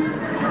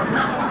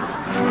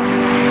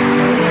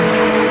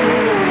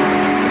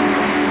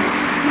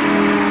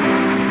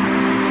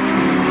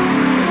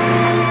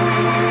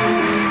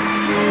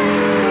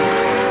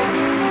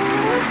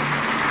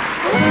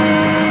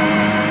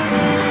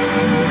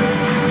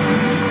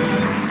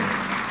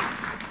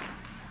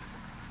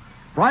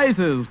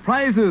 Prizes,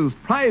 prizes,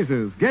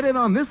 prizes. Get in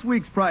on this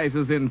week's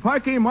prizes in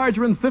Parquet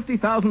Margarine's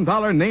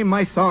 $50,000 Name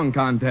My Song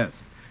contest.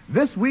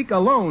 This week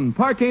alone,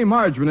 Parquet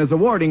Margarine is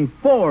awarding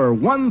 4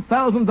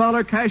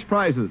 $1,000 cash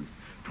prizes,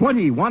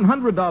 20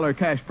 $100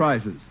 cash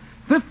prizes,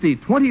 50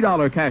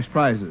 $20 cash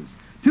prizes,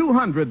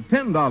 200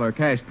 $10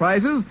 cash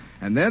prizes,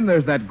 and then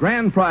there's that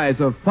grand prize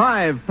of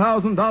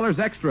 $5,000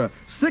 extra,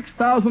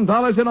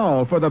 $6,000 in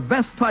all for the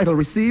best title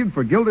received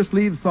for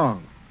Gildersleeve's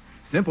song.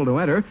 Simple to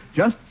enter.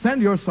 Just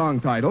send your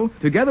song title,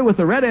 together with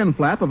the red end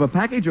flap of a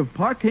package of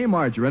Parquet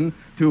Margarine,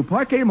 to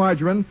Parquet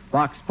Margarine,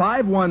 Box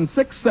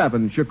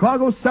 5167,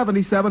 Chicago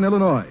 77,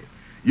 Illinois.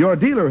 Your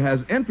dealer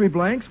has entry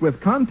blanks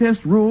with contest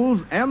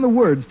rules and the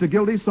words to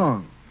Gildy's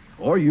song.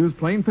 Or use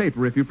plain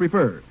paper if you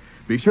prefer.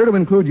 Be sure to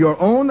include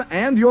your own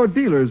and your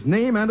dealer's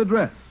name and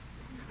address.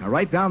 Now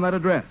write down that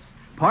address.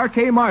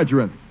 Parquet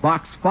Margarine,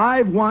 Box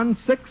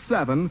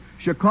 5167,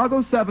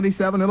 Chicago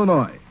 77,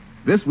 Illinois.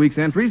 This week's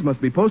entries must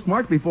be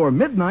postmarked before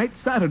midnight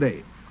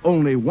Saturday.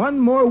 Only one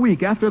more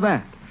week after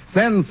that.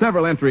 Send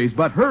several entries,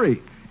 but hurry.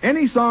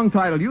 Any song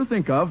title you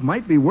think of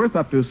might be worth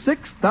up to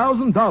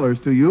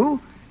 $6,000 to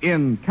you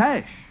in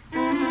cash.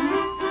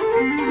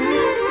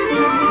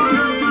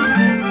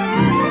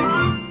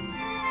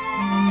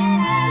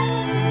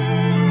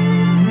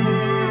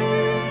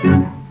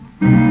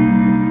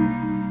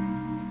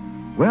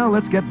 Well,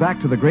 let's get back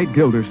to the great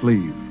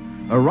Gildersleeve.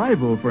 A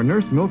rival for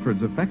Nurse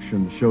Milford's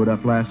affections showed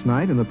up last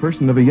night in the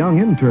person of a young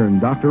intern,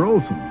 Dr.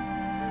 Olson.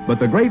 But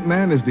the great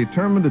man is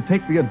determined to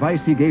take the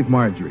advice he gave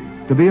Marjorie,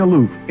 to be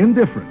aloof,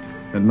 indifferent,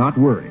 and not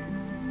worry.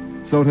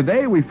 So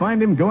today we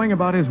find him going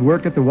about his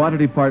work at the water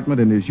department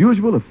in his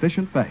usual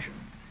efficient fashion.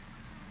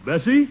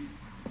 Bessie?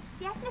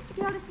 Yes, Mr.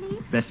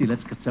 Gildersleeve? Bessie,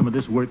 let's get some of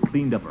this work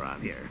cleaned up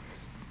around here.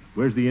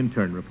 Where's the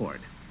intern report?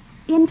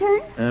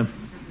 Intern?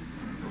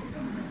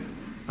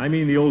 I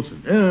mean the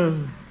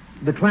Olson.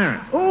 The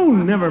Clarence. Oh,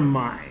 never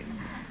mind.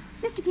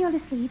 Mr.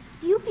 Gildersleeve,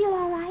 do you feel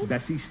all right?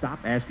 Bessie, stop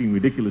asking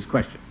ridiculous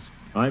questions.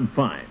 I'm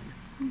fine.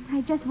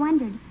 I just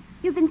wondered.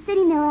 You've been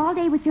sitting there all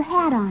day with your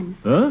hat on.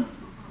 Huh?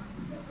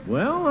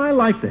 Well, I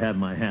like to have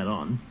my hat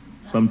on.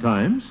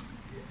 Sometimes.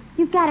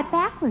 You've got it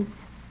backwards.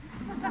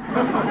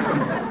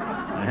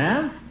 I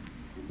have?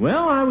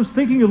 Well, I was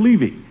thinking of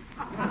leaving.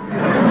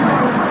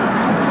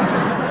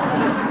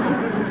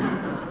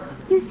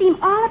 You seem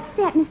all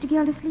upset, Mr.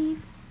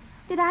 Gildersleeve.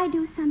 Did I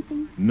do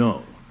something?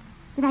 No.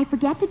 Did I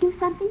forget to do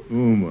something?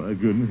 Oh, my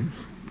goodness.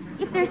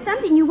 If there's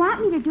something you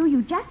want me to do,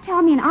 you just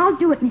tell me and I'll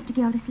do it, Mr.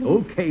 Gildersleeve.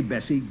 Okay,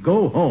 Bessie,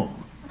 go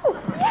home. Oh,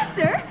 yes,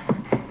 sir.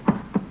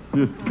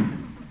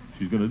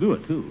 She's going to do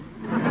it, too.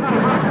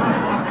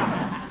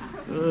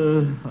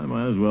 I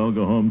might as well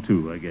go home,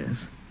 too, I guess.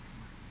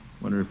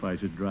 Wonder if I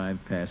should drive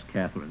past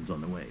Catherine's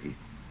on the way.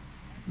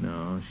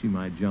 No, she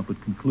might jump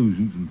at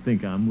conclusions and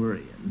think I'm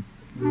worrying.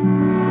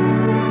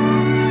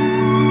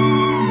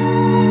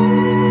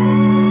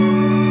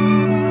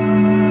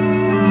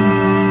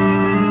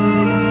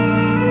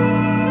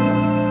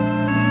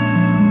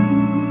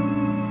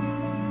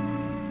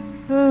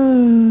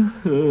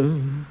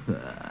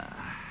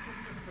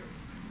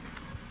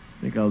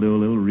 Think I'll do a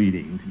little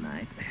reading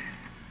tonight.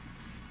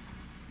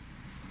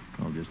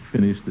 I'll just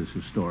finish this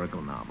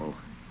historical novel.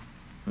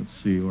 Let's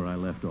see where I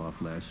left off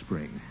last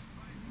spring.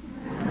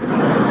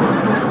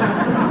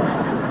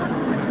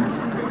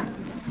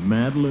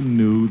 Madeline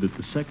knew that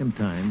the second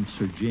time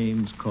Sir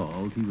James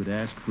called, he would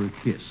ask for a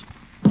kiss.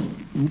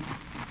 Oop.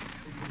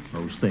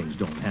 Those things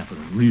don't happen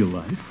in real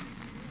life.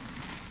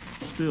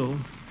 Still,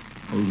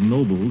 those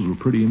nobles were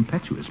pretty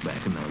impetuous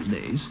back in those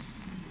days.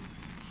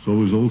 So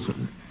was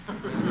Olson.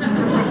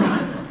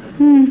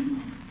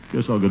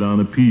 Guess I'll go down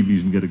to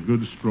Peavy's and get a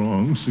good,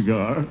 strong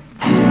cigar.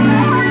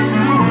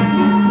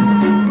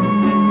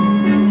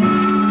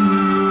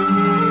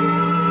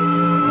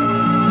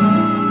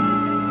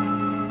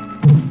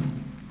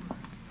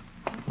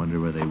 Wonder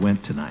where they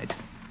went tonight.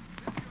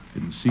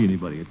 Didn't see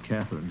anybody at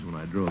Catherine's when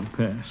I drove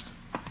past.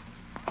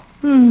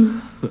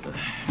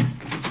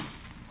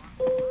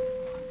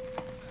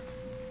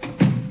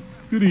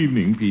 Good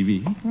evening,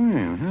 Peavy.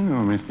 Well,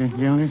 hello, Mr.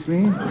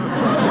 Gildersleeve.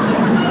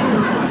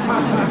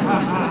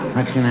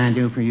 What can I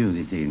do for you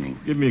this evening?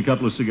 Give me a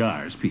couple of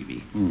cigars,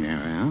 Peavy. Yeah,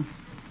 well.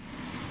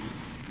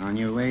 On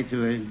your way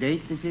to a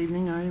date this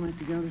evening, are you,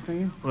 Mr.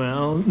 Gildersleeve?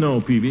 Well, no,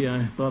 Peavy.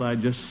 I thought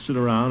I'd just sit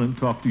around and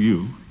talk to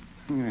you.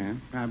 Yeah,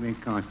 probably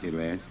cost you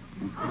less.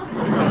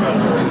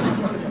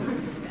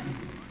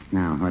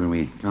 Now, what do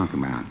we talk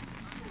about?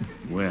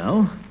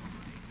 Well,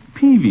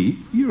 Peavy,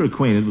 you're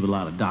acquainted with a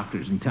lot of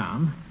doctors in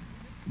town.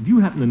 Do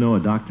you happen to know a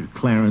Dr.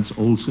 Clarence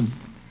Olson?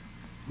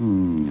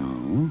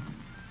 No.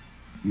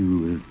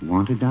 You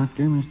want a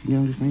doctor, Mr.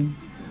 Gildersleeve?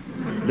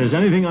 If there's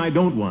anything I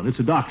don't want, it's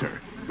a doctor.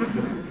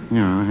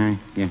 No, I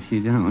guess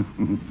you don't.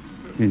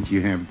 Since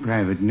you have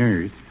private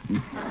nurse.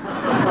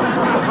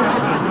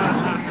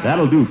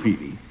 That'll do,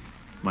 Peavy.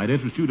 Might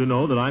interest you to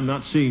know that I'm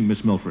not seeing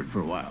Miss Milford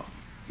for a while.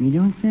 You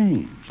don't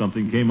say.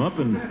 Something came up,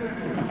 and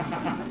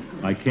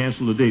I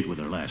canceled a date with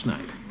her last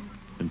night.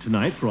 And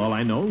tonight, for all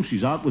I know,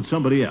 she's out with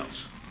somebody else.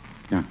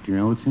 Dr.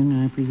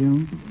 Olson, I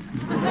presume?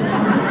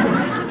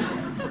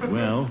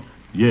 Well,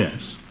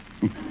 yes.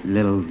 A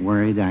little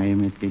worried, are you,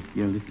 Mr.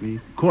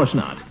 Gildersleeve? Of course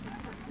not.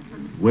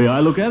 The way I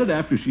look at it,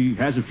 after she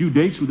has a few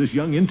dates with this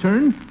young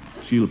intern,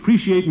 she'll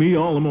appreciate me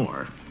all the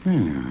more. Well,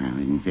 no, I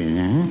didn't say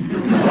that.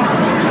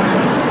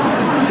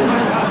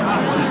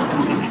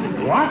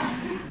 What?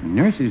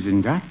 Nurses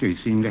and doctors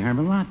seem to have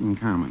a lot in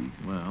common.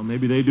 Well,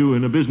 maybe they do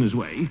in a business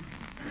way.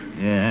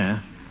 Yeah,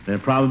 they're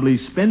probably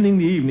spending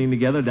the evening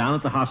together down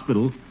at the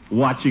hospital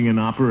watching an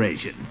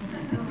operation.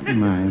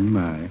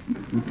 My.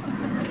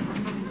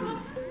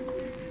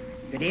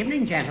 Good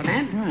evening,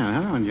 gentlemen.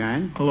 Well, hello,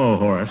 John. Hello,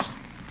 Horace.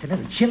 It's a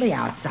little chilly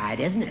outside,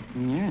 isn't it?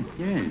 Yes,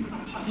 yes.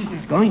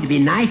 It's going to be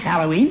nice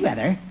Halloween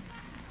weather.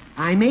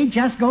 I may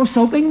just go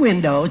soaping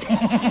windows.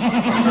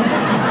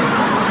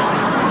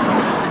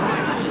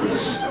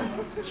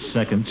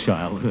 Second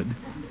childhood.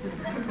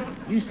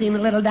 You seem a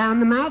little down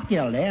the mouth,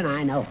 Gilda, and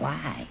I know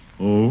why.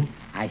 Oh?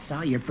 I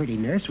saw your pretty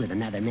nurse with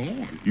another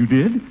man. You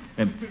did?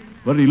 And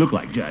what did he look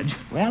like, Judge?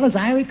 Well, as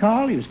I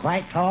recall, he was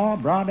quite tall,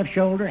 broad of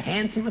shoulder,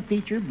 handsome of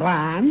feature,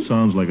 blonde.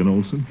 Sounds like an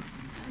Olson.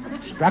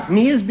 Struck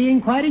me as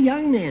being quite a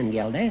young man,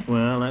 Gilda.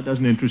 Well, that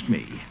doesn't interest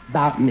me.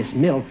 About Miss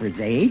Milford's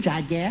age,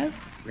 I guess.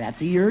 Perhaps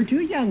a year or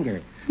two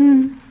younger.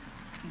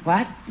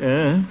 What?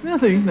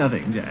 Nothing,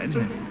 Judge.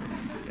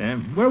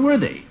 Where were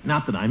they?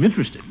 Not that I'm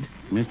interested.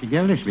 Mr.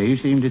 Gildersleeve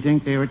seemed to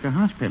think they were at the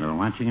hospital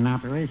watching an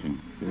operation.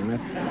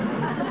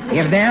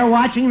 If they're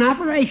watching an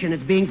operation,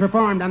 it's being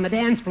performed on the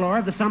dance floor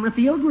of the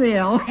Summerfield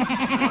Grill.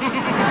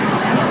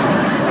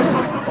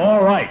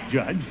 All right,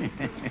 Judge.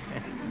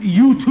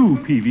 You too,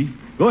 Peavy.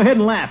 Go ahead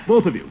and laugh,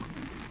 both of you.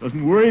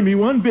 Doesn't worry me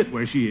one bit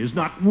where she is.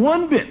 Not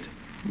one bit.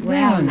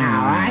 Well,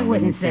 now, I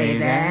wouldn't say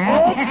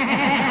that.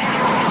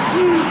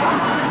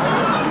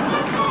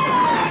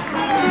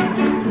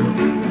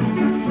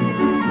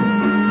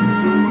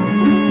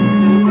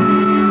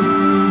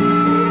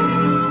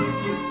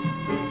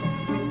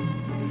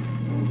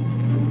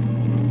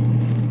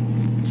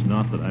 It's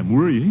not that I'm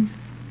worrying.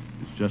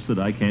 It's just that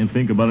I can't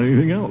think about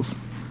anything else.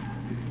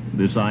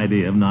 This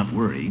idea of not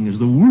worrying is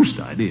the worst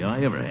idea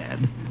I ever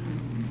had.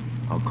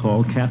 I'll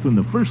call Catherine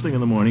the first thing in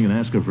the morning and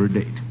ask her for a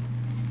date.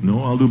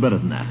 No, I'll do better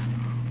than that.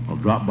 I'll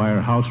drop by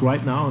her house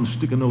right now and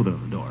stick a note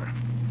on the door.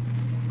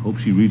 Hope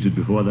she reads it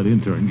before that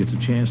intern gets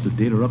a chance to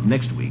date her up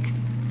next week.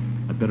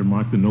 I'd better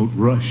mark the note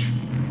Rush.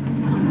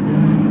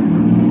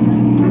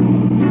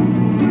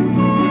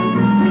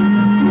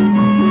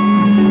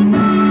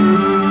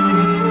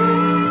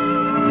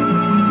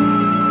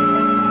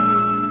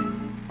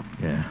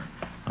 Yeah,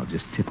 I'll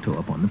just tiptoe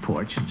up on the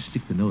porch and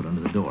stick the note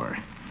under the door.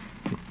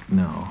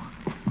 No,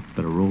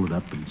 better roll it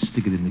up and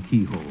stick it in the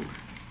keyhole.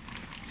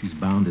 She's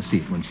bound to see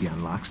it when she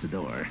unlocks the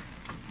door.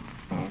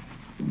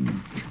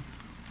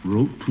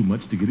 Wrote too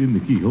much to get in the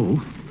keyhole.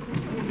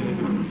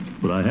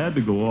 But I had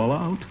to go all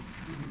out.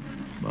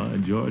 By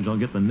George, I'll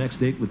get the next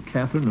date with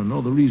Catherine and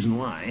know the reason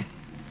why.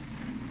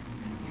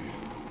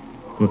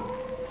 What?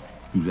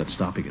 Who's that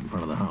stopping in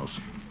front of the house?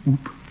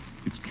 Oop.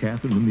 It's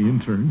Catherine and the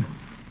intern.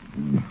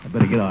 I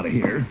better get out of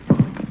here.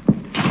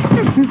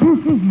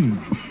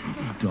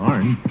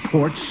 Darn.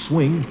 Porch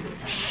swing.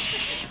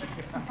 Shh.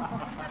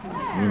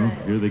 Well,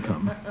 here they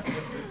come.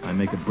 I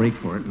make a break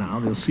for it now,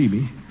 they'll see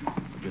me.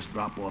 I'll just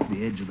drop off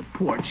the edge of the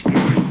porch here.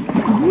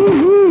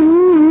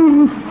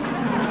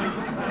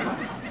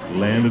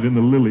 Landed in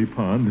the lily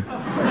pond.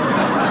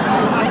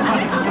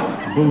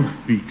 Both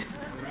feet.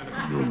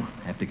 You'll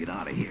have to get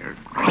out of here.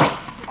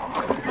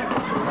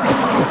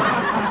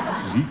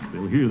 Zeke,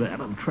 they'll hear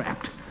that. I'm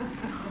trapped.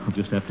 I'll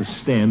just have to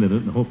stand in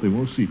it and hope they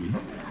won't see me.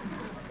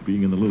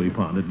 Being in the lily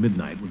pond at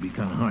midnight would be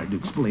kind of hard to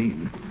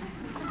explain.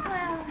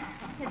 Well,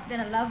 it's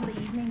been a lovely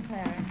evening,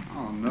 Clarence.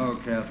 Oh, no,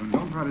 Catherine.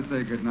 Don't try to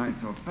say goodnight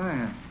so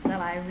fast.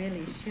 Well, I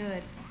really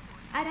should.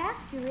 I'd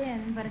ask you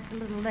in, but it's a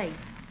little late.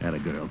 Atta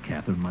girl,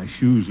 Catherine. My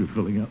shoes are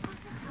filling up.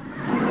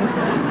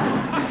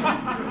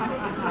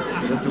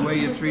 Is this the way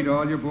you treat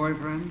all your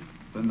boyfriends?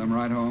 Send them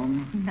right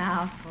home?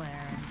 Now,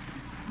 Clarence.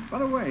 By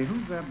the way,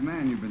 who's that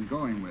man you've been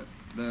going with?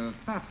 The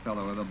fat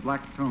fellow with the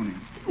black Tony.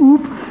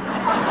 Oop.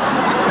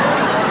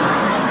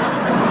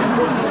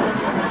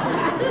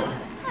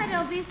 Why,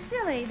 don't be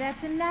silly.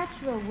 That's a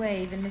natural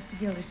wave in Mr.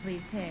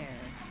 Gildersleeve's hair.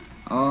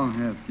 Oh,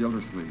 yes,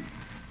 Gildersleeve.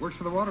 Works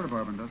for the water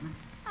department, doesn't he?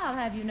 I'll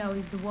have you know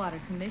he's the water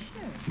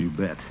commissioner. You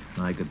bet.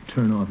 I could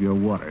turn off your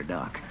water,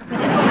 Doc.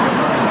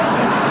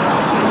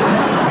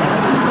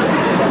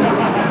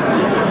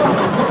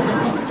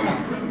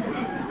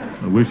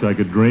 I wish I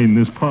could drain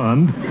this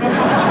pond.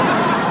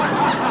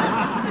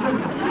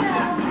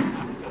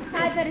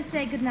 I'd better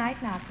say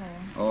goodnight now, Clarence.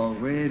 Oh,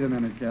 wait a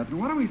minute, Catherine.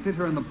 Why don't we sit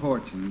here on the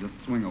porch and just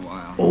swing a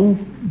while? Oh,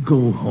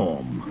 go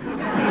home.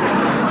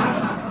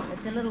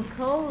 It's a little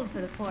cold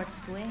for the porch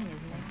swing, isn't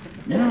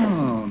it?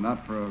 No,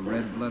 not for a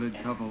red-blooded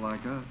couple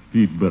like us.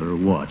 You'd better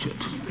watch it.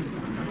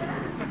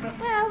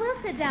 Well,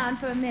 we'll sit down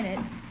for a minute.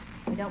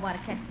 We don't want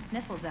to catch the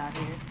sniffles out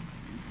here.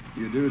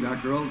 You do,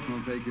 Dr. Olson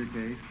will take your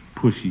case.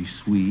 Pushy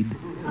Swede.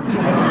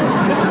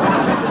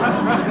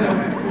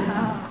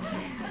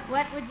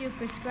 What would you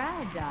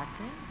prescribe,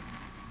 Doctor?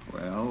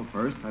 Well,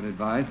 first, I'd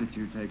advise that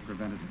you take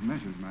preventative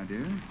measures, my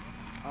dear.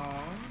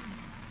 Oh?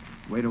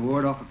 Way to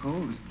ward off a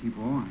cold is to keep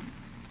warm.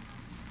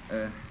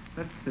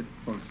 Let's sit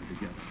closer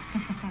together.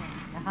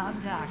 Now,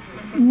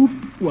 Doctor. Oop,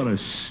 what a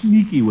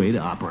sneaky way to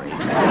operate.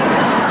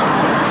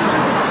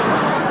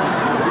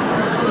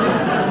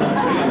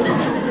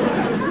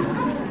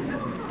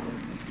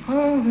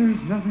 Oh,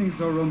 there's nothing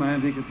so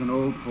romantic as an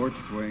old porch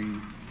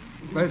swing.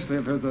 Especially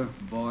if there's a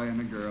boy and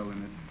a girl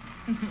in it.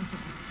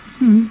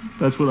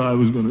 That's what I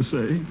was going to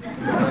say.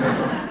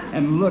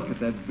 And look at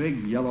that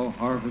big yellow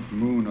harvest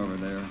moon over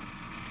there.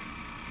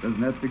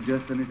 Doesn't that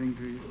suggest anything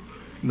to you?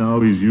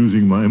 Now he's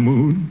using my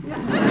moon.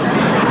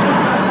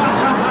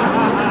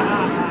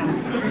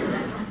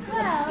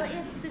 Well,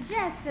 it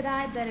suggests that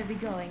I'd better be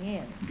going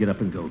in. Get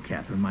up and go,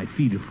 Catherine. My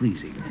feet are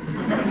freezing.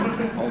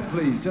 Oh,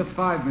 please, just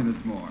 5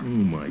 minutes more. Oh,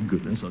 my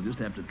goodness. I'll just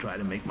have to try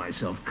to make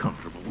myself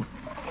comfortable.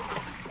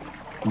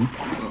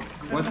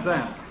 What's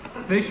that?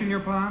 Fish in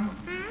your pond?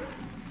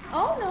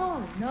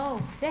 Oh,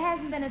 no. There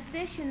hasn't been a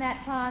fish in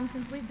that pond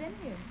since we've been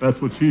here. That's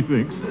what she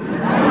thinks.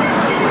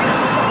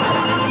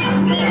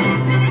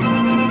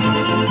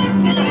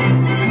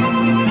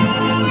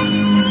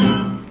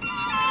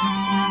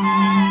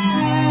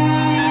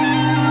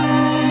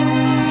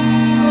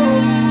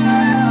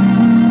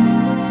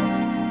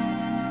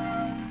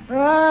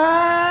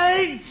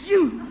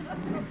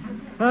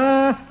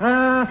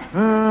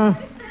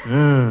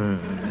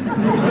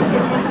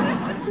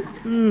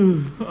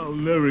 I'll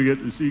never get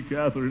to see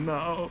Catherine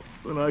now.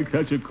 When I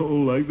catch a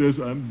cold like this,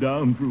 I'm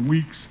down for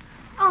weeks.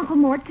 Uncle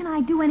Mort, can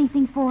I do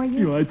anything for you?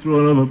 You might throw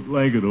another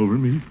blanket over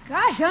me.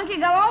 Gosh, Unc, you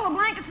got all the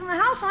blankets in the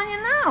house on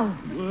you now.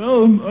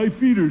 Well, my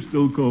feet are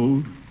still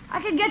cold.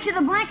 I could get you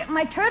the blanket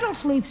my turtle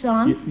sleeps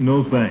on.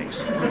 No, thanks.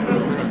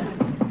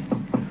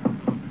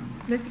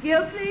 Mr.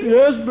 Gilsleeve?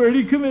 Yes,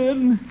 Bertie, come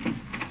in.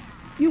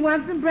 You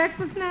want some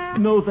breakfast now?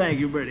 No, thank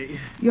you, Bertie.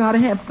 You ought to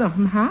have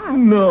something hot.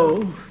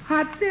 No.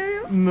 Hot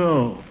cereal?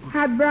 No.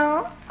 Hot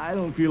broth? I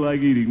don't feel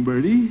like eating,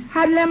 Bertie.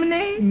 Hot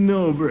lemonade?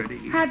 No,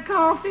 Bertie. Hot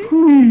coffee?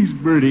 Please,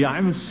 Bertie,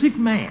 I'm a sick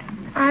man.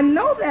 I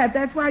know that.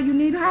 That's why you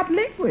need hot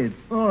liquids.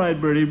 All right,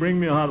 Bertie, bring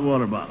me a hot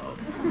water bottle.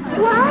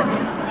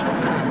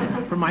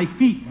 What? For my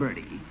feet,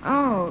 Bertie.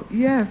 Oh,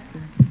 yes.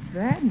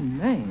 That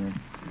name.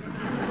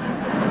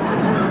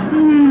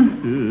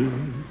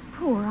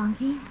 Poor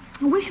Unky.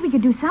 I wish we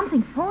could do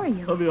something for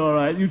you. I'll be all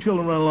right. You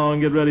children run along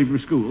and get ready for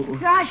school.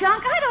 Gosh,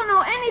 Unc, I don't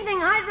know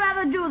anything I'd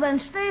rather do than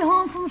stay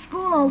home from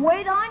school and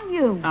wait on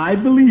you. I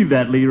believe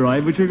that,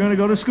 Leroy, but you're going to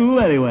go to school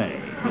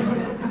anyway.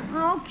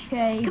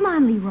 Okay. Come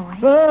on, Leroy.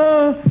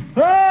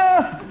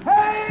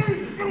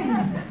 Hey!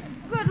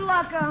 Good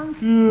luck, Unc.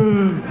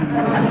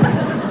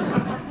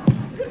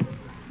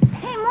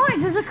 Hey, Morris,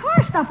 there's a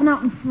car stopping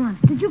out in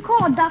front. Did you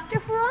call a doctor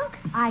for Unc?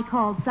 I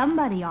called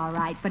somebody, all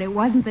right, but it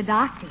wasn't the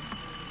doctor.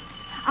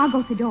 I'll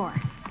go to the door.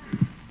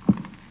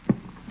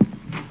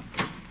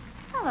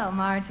 Hello,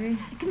 Marjorie.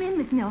 Come in,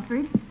 Miss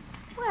Milford.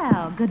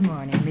 Well, good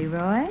morning,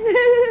 Leroy.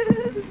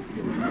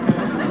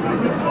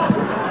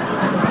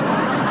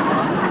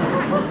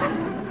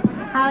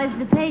 How is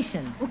the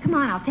patient? Well, come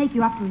on, I'll take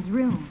you up to his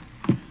room.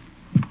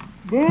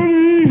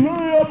 Bertie,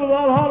 hurry up with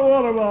that hot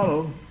water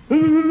bottle.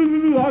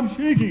 I'm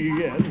shaking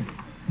again.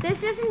 This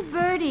isn't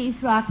Bertie,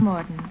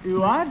 Throckmorton.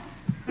 What?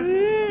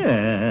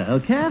 Well,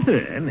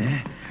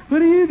 Catherine,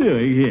 what are you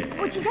doing here?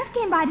 Well, she just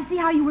came by to see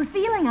how you were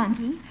feeling,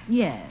 Unky.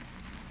 Yes.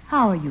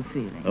 How are you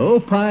feeling? Oh,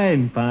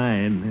 fine.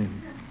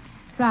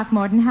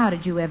 Throckmorton, how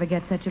did you ever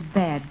get such a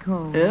bad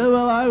cold?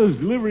 Well, I was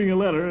delivering a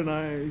letter and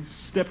I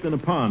stepped in a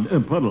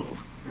puddle.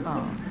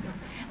 Oh.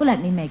 Well,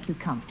 let me make you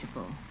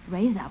comfortable.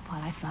 Raise up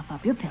while I fluff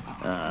up your pillow.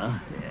 Yeah.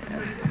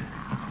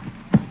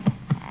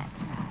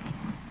 That's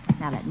right.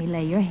 Now let me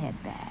lay your head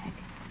back.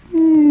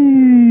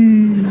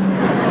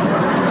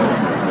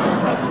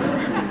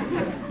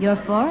 Your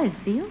forehead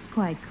feels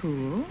quite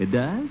cool. It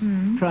does?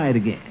 Hmm? Try it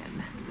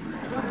again.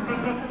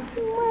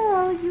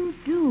 Well, you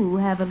do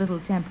have a little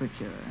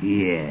temperature.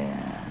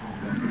 Yeah.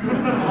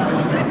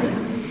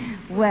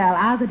 Well,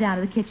 I'll go down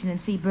to the kitchen and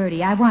see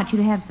Bertie. I want you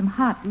to have some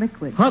hot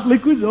liquids. Hot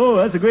liquids? Oh,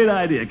 that's a great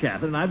idea,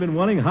 Catherine. I've been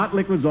wanting hot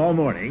liquids all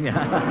morning. I'll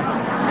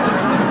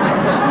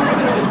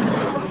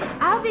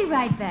be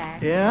right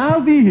back. Yeah,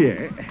 I'll be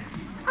here.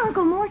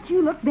 Uncle Mort,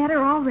 you look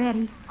better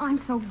already. I'm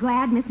so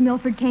glad Miss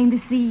Milford came to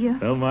see you.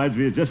 Well,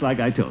 Marjorie, it's just like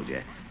I told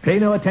you. Pay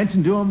no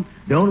attention to them.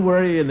 Don't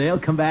worry, and they'll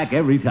come back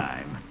every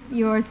time.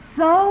 You're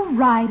so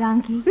right,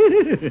 Unky.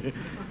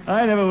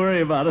 I never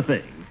worry about a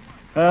thing.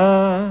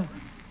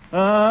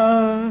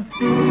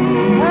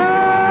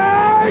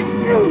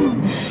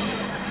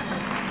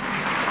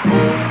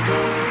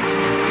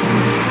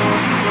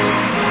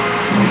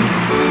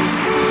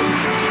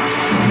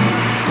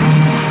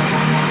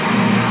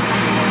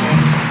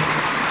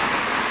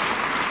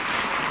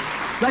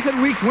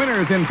 Second week's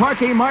winners in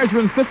Parquet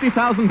Margarine's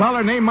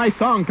 $50,000 Name My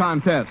Song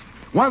contest.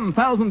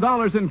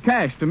 $1,000 in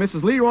cash to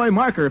Mrs. Leroy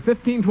Marker,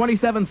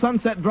 1527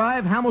 Sunset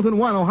Drive, Hamilton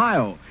 1,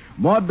 Ohio.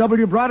 Maud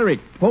W. Broderick,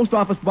 Post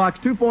Office Box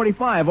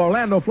 245,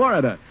 Orlando,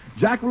 Florida.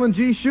 Jacqueline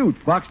G. Shute,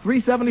 Box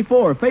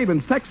 374,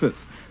 Fabens, Texas.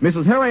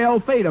 Mrs. Harry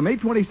L. Fadum,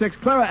 826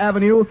 Clara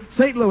Avenue,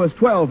 St. Louis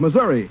 12,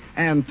 Missouri.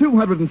 And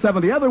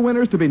 270 other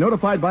winners to be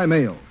notified by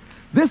mail.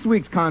 This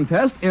week's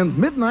contest ends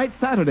midnight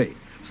Saturday.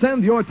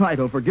 Send your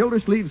title for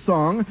Gildersleeve's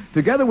song,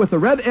 together with the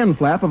red end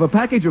flap of a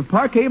package of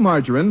Parquet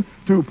Margarine,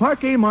 to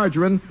Parquet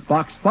Margarine,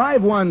 Box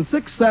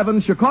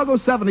 5167, Chicago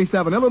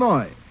 77,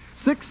 Illinois.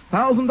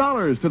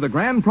 $6,000 to the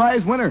grand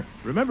prize winner.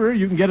 Remember,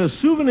 you can get a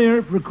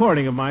souvenir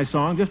recording of my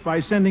song just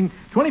by sending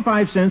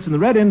 25 cents in the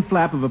red end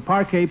flap of a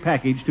Parquet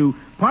package to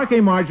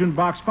Parquet Margarine,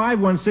 Box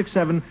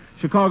 5167,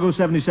 Chicago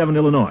 77,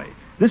 Illinois.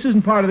 This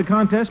isn't part of the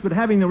contest, but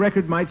having the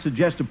record might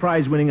suggest a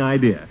prize-winning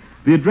idea.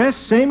 The address,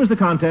 same as the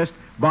contest,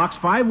 Box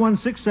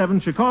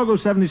 5167, Chicago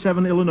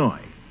 77,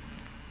 Illinois.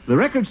 The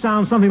record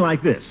sounds something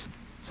like this.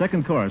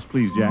 Second chorus,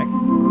 please, Jack.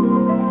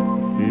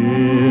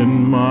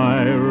 In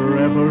my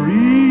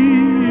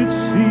reverie, it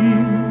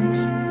seems,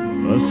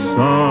 a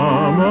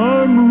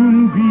summer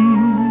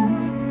moonbeam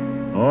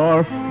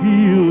o'er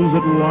fields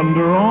that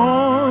wander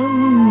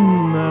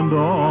on and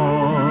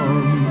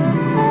on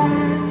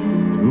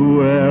to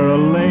where a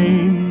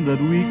lane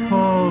that we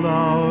called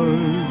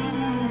ours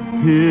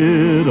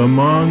hid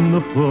among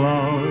the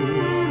flowers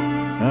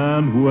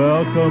and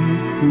welcomed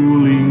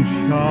cooling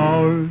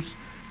showers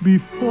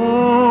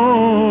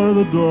before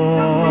the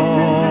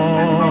dawn.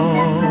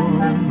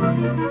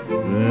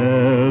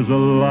 There's a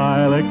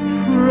lilac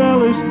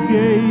trellis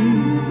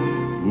gate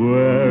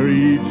where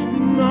each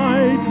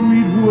night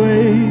we'd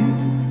wait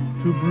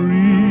to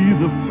breathe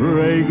the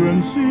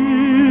fragrance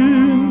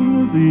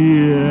in the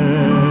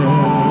air.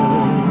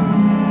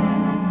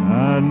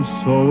 And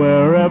so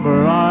wherever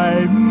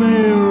I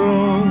may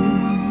roam,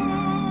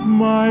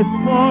 my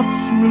thoughts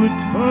will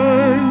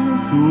return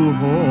to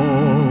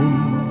home.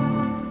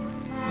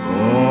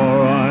 For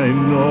I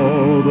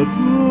know that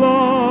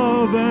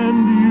love and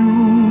you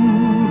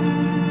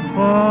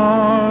are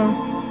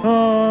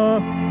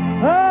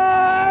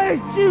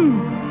you.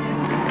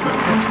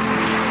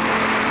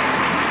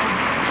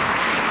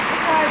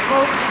 Bye,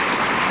 folks.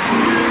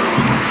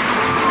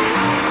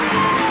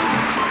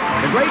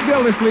 The Great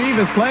Gildersleeve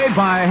is played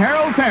by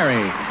Harold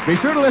Perry. Be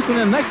sure to listen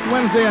in next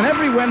Wednesday and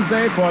every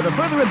Wednesday for the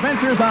further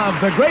adventures of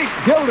the Great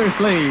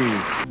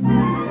Gildersleeve.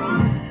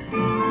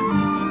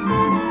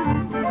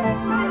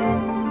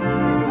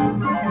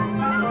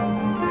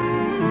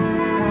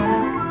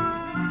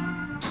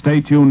 Stay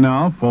tuned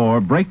now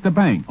for Break the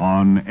Bank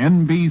on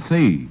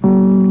NBC.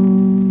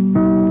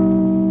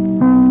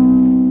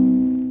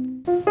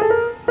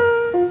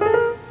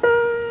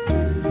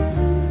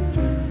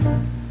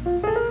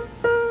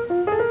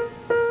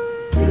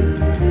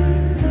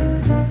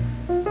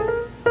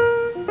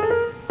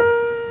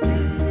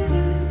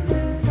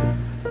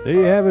 There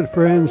you have it,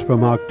 friends,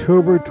 from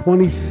October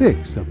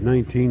 26th of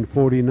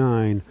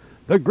 1949,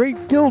 The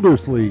Great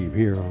Gildersleeve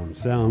here on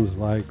Sounds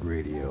Like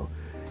Radio.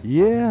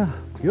 Yeah,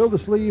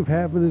 Gildersleeve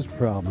having his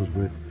problems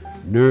with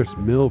Nurse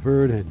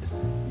Milford and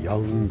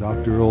young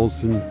Dr.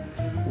 Olson.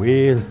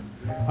 Well,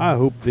 I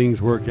hope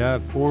things work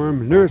out for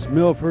him. Nurse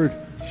Milford,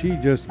 she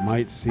just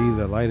might see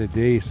the light of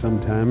day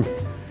sometime.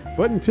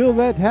 But until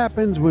that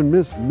happens, when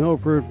Miss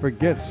Milford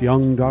forgets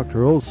young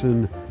Dr.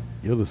 Olson,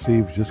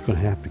 Gildersleeve's just going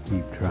to have to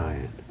keep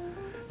trying.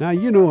 Now,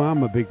 you know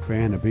I'm a big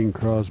fan of Bing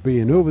Crosby,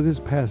 and over this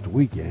past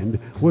weekend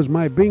was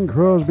my Bing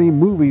Crosby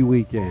movie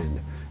weekend.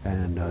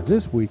 And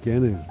this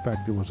weekend, in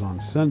fact, it was on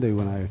Sunday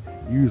when I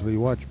usually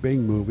watch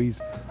Bing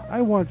movies,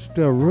 I watched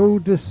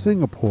Road to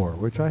Singapore,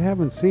 which I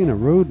haven't seen a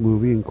road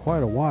movie in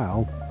quite a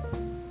while.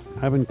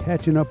 I've been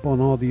catching up on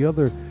all the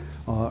other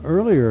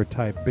earlier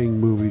type Bing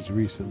movies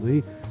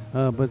recently,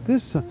 but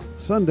this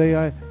Sunday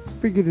I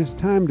figured it's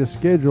time to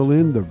schedule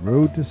in The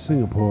Road to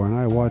Singapore, and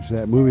I watched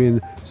that movie,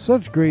 and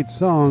such great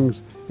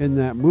songs in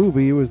that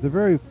movie. It was the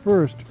very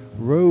first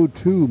Road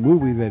to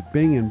movie that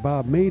Bing and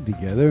Bob made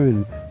together,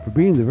 and for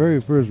being the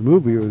very first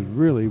movie, it was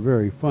really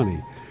very funny.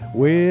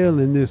 Well,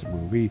 in this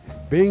movie,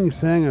 Bing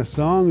sang a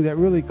song that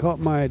really caught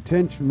my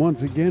attention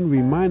once again,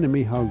 reminding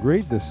me how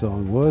great this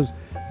song was.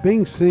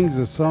 Bing sings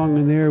a song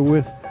in there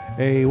with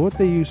what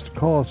they used to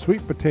call a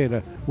sweet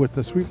potato. With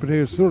the sweet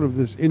potato, sort of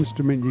this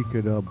instrument you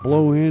could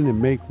blow in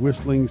and make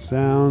whistling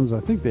sounds.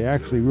 I think they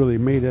actually really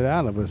made it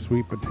out of a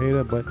sweet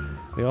potato, but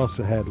they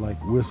also had like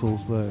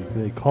whistles.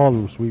 They called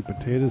them sweet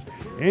potatoes.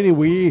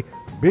 Anyway,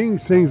 Bing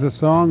sings a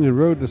song in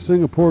Road to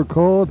Singapore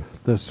called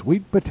The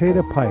Sweet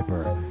Potato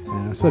Piper.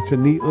 And it's such a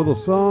neat little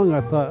song,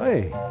 I thought,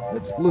 hey,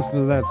 let's listen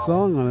to that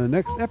song on the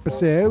next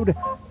episode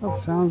of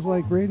Sounds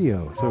Like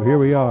Radio. So here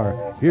we are.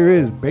 Here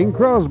is Bing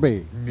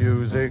Crosby.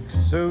 Music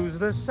soothes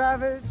the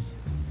savage,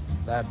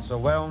 that's a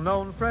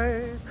well-known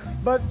phrase,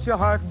 but your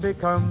heart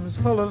becomes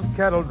full of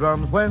kettle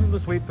drums when the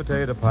sweet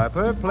potato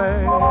piper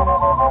plays.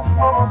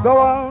 Go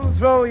on,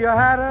 throw your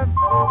hat up,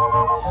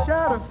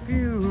 shout a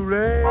few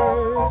rays,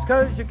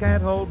 'cause you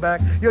can't hold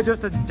back, you're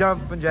just a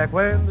jumping jack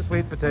when the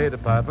sweet potato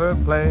piper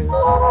plays.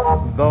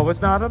 Though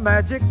it's not a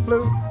magic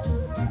flute,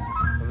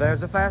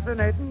 there's a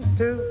fascinating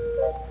tune.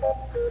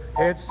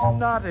 It's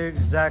not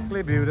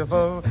exactly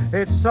beautiful.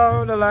 It's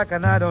sort of like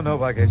an I don't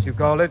know, I guess you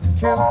call it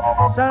cute.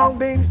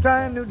 Sunbeams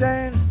trying new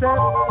dance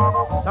steps,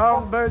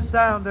 songbirds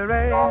sound their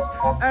rays,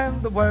 and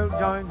the world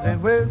joins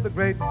in with a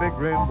great big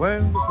grin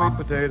when the sweet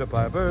potato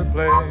piper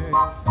plays.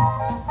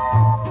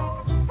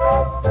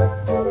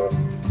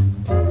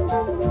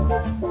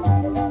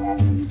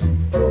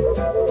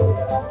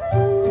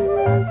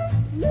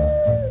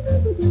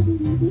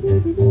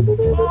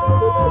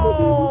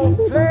 Oh,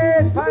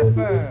 play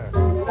piper!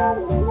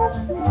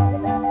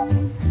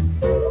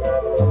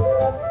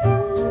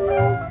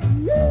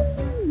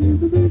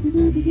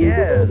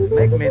 Yes,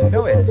 make me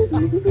know it.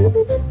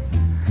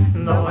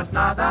 Though it's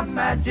not a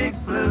magic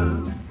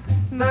flute,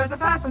 there's a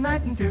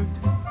fascinating toot.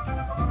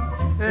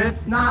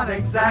 It's not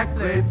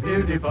exactly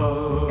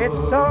beautiful. It's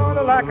sort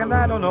of like an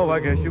I don't know, I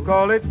guess you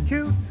call it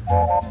cute.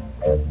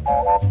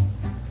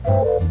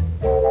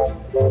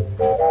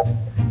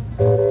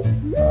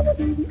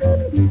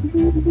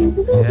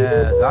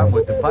 Yes, I'm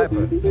with the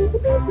piper.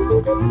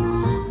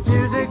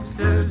 Music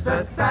soothes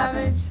the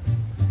savage,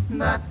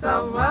 that's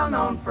the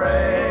well-known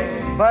phrase.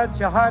 But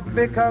your heart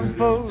becomes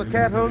full of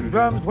kettle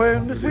drums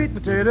when the sweet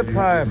potato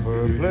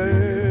piper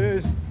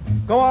plays.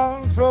 Go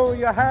on, throw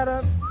your hat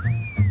up,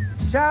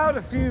 shout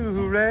a few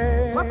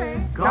hooray.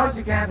 'Cause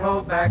you can't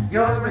hold back,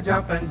 you're a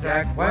jumping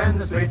jack when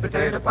the sweet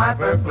potato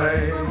piper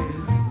plays.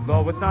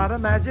 Though it's not a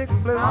magic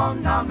flute, oh,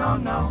 no, no,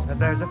 no,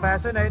 there's a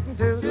fascinating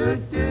tune.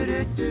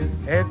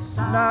 It's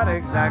not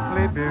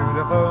exactly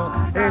beautiful.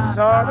 It's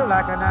sort of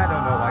like an I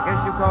don't know, I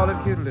guess you call it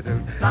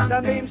cute-a-little.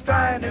 Sunbeams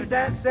try new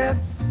dance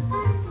steps,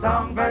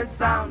 songbirds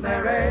sound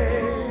their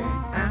ray,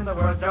 and the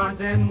world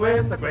joins in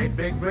with a great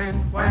big grin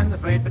when the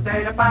sweet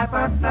potato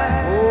piper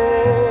plays.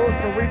 Oh,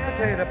 the sweet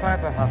potato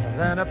piper hotter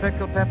than a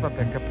pickle pepper,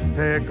 pick up a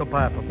pickle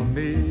piper for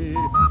me.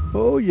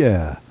 Oh,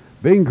 yeah.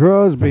 Bing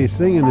Crosby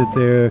singing it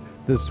there,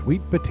 The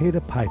Sweet Potato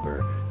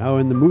Piper. Now,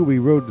 in the movie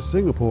Road to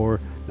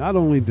Singapore, not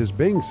only does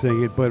Bing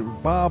sing it, but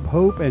Bob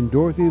Hope and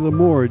Dorothy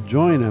Lamour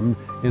join him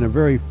in a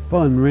very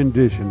fun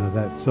rendition of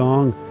that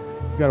song.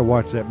 You've got to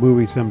watch that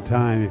movie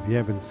sometime. If you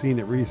haven't seen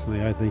it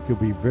recently, I think you'll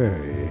be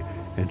very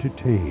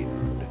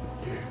entertained.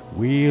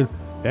 Well,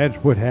 that's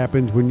what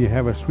happens when you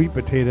have a sweet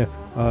potato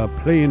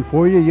playing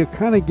for you. You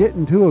kind of get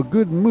into a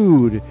good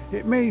mood.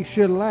 It makes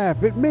you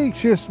laugh. It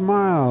makes you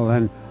smile.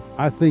 And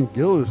I think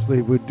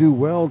Gildersleeve would do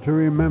well to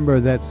remember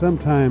that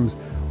sometimes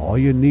all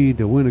you need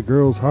to win a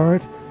girl's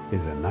heart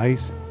is a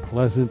nice,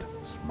 pleasant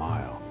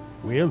smile.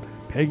 Well,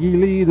 Peggy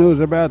Lee knows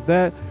about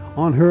that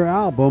on her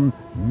album,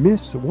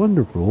 Miss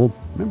Wonderful.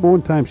 Remember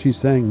one time she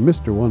sang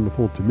Mr.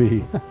 Wonderful to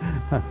me.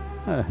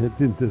 I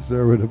didn't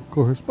deserve it, of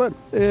course, but,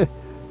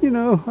 you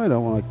know, I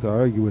don't like to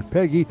argue with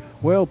Peggy.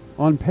 Well,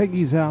 on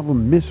Peggy's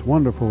album, Miss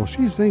Wonderful,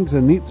 she sings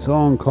a neat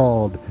song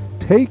called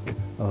Take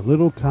a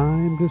Little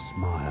Time to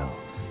Smile.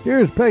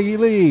 Here's Peggy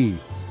Lee.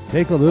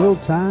 Take a little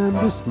time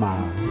to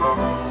smile.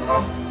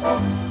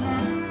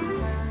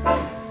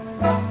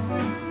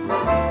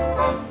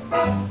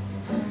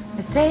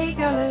 Take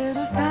a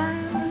little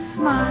time to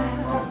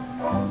smile.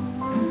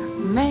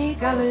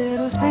 Make a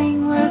little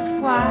thing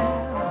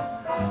worthwhile.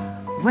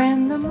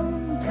 When the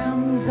moon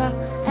comes up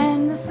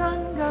and the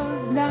sun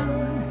goes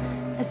down,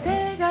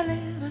 take a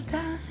little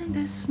time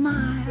to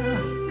smile.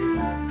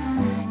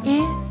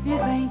 If you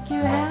think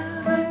you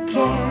have a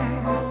care,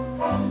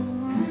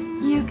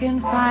 you can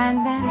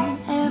find them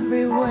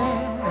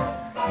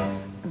everywhere.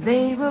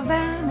 They will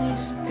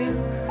vanish too,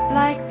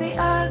 like the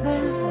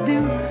others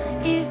do,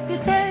 if you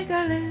take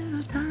a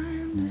little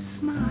time to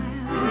smile.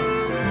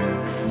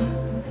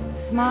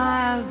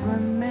 Smiles were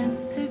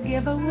meant to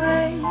give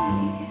away.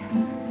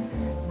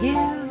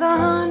 Give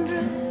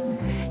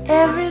 100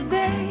 every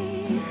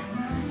day.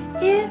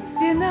 If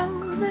you know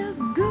the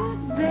good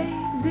they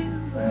do,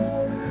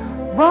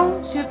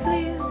 won't you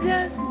please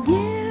just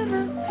give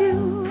a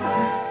few?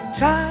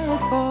 Try it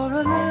for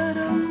a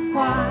little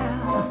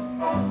while.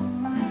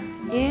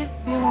 If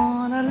you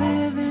want to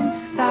live in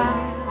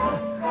style,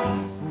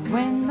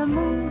 when the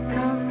moon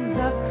comes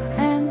up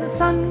and the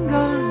sun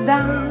goes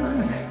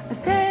down,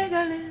 take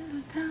a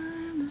little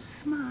time to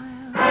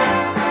smile.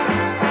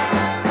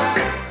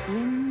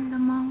 In the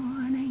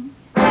morning,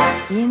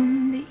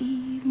 in the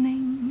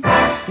evening,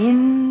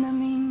 in the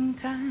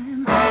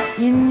meantime,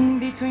 in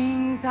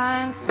between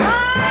times,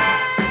 smile.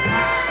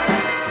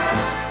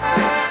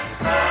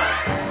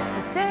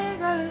 Take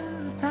a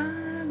little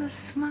time to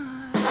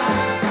smile.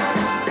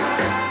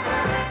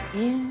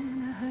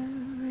 In a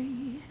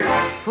hurry,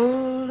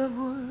 full of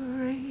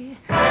worry,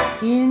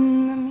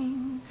 in the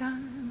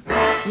meantime,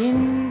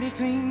 in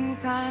between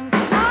times,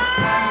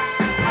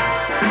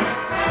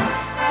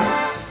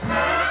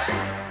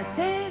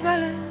 take a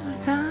little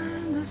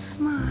time to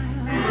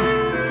smile.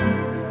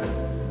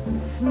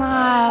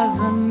 Smiles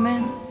were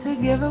meant to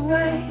give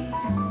away.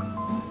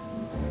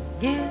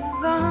 Give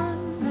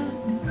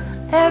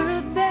 100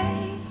 every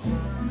day.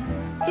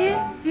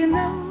 If you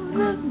know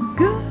the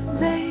good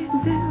they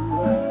do,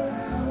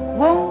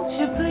 won't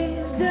you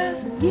please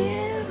just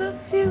give a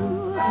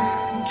few?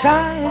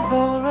 Try it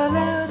for a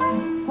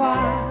little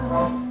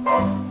while.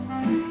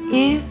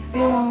 If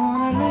you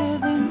want to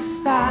live in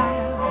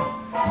style,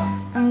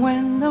 and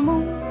when the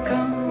moon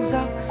comes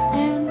up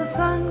and the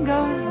sun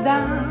goes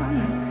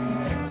down,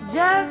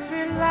 just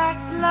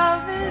relax,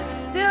 love is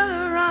still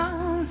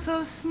around,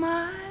 so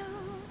smile.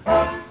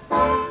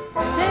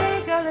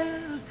 Take a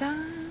little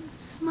time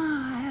to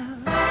smile.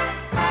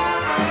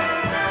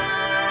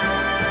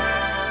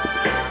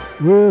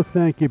 Well,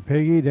 thank you,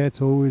 Peggy.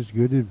 That's always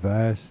good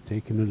advice.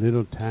 Taking a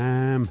little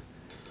time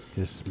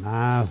to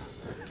smile.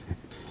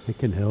 It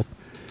can help.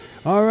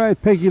 All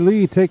right, Peggy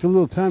Lee, Take a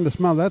Little Time to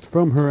Smile. That's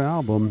from her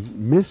album,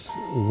 Miss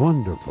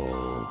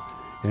Wonderful.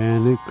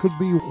 And it could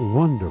be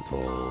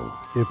wonderful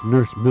if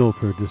Nurse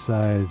Milford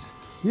decides,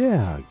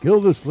 yeah,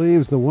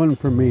 Gildersleeve's the one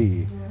for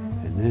me.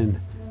 And then,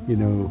 you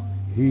know,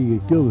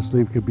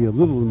 Gildersleeve could be a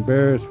little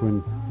embarrassed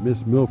when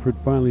Miss Milford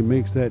finally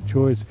makes that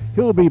choice.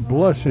 He'll be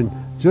blushing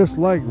just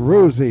like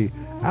Rosie,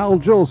 Al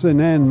Jolson,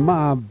 and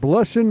my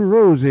blushing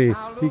Rosie.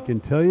 He can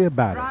tell you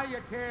about Dry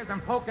your tears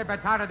and poke your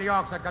bit out of the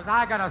orchestra, because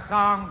I got a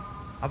song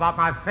about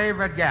my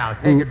favorite gal.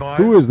 Take it, boys.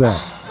 Who is that?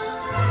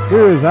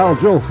 Here is Al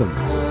Jolson.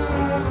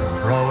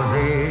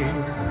 Rosie,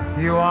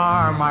 you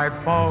are my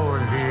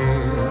posy.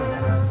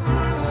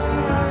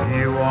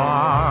 You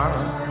are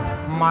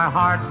my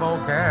heart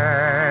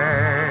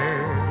bouquet.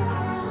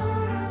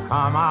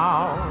 Come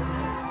out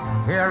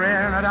here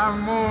in the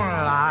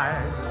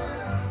moonlight.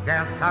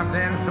 There's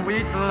something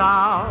sweet,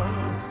 love,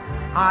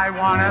 I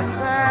want to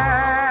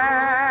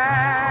say.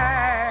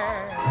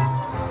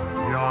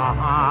 Your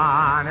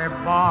honey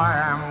boy,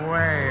 I'm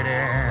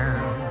waiting.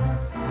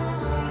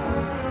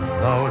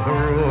 Those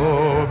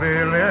ruby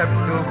lips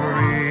to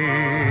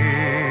breathe.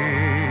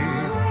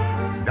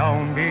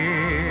 Don't be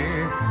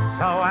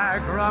so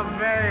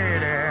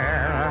aggravated,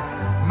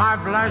 my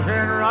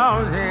blushing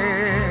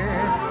Rosie,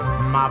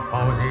 my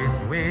posy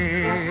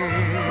sweet.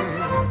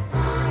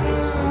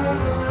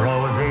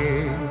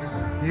 Rosie,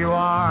 you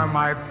are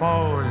my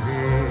posy.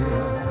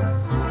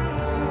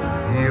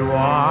 You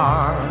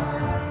are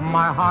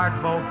my heart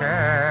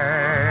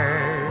bouquet.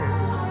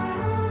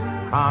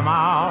 Come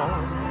out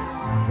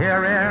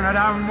here in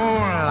the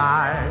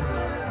moonlight.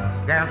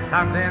 There's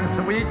something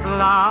sweet,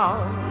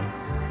 love,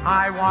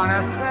 I want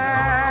to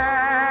say.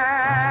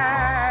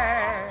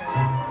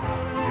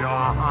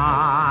 Your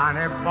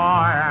honey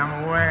boy, I'm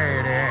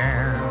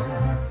waiting.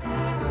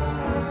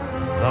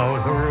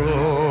 Those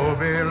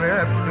ruby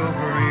lips to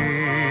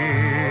breathe.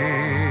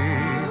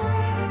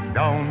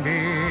 Don't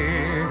be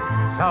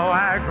so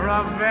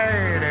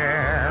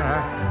aggravated,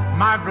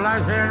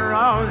 blushing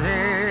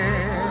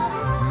rosy,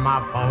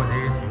 my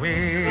posy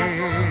sweet.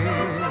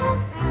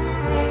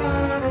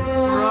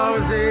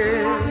 Rosie,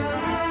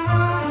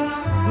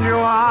 you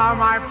are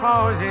my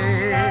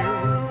posy.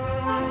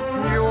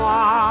 You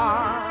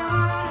are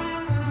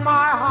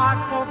my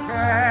heart's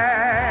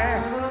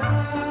bouquet.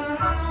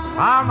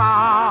 Come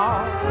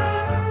out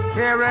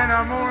here in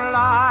the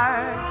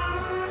moonlight.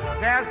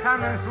 There's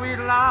something sweet,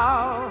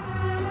 love.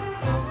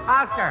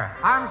 Oscar,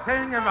 I'm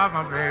singing about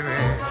my baby.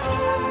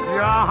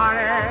 Your honey,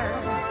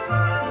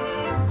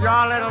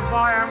 your little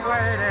boy, I'm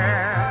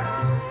waiting.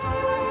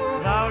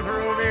 Those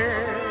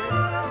rubies,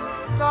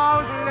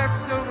 those lips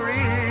so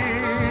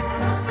green.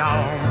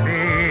 Don't be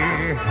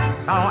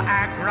so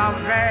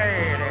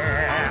aggravated.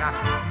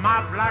 My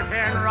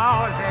blushing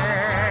rosy,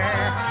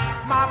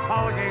 my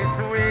posy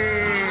sweet.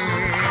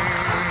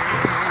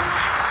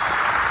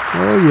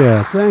 Oh,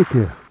 yeah, thank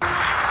you.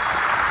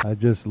 I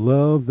just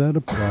love that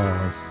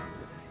applause.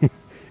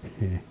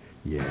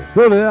 Yeah,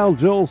 so did Al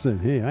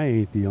Jolson. Hey, I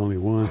ain't the only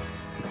one.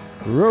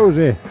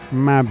 Rosie,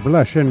 my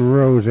blushing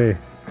Rosie.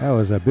 That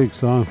was a big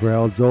song for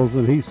Al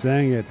Jolson. He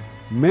sang it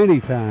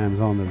many times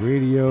on the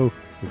radio. A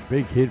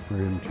big hit for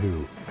him,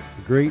 too.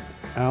 The great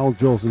Al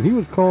Jolson. He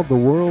was called the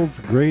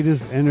world's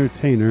greatest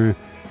entertainer,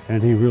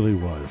 and he really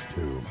was,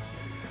 too.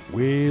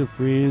 Well,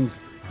 friends,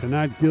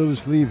 tonight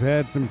Gildersleeve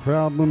had some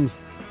problems,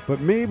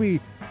 but maybe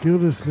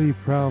Gildersleeve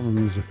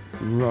problems,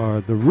 or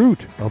the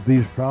root of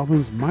these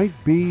problems, might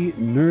be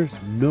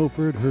Nurse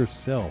Milford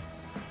herself.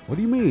 What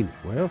do you mean?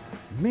 Well,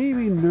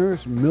 maybe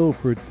Nurse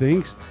Milford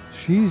thinks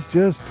she's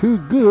just too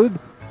good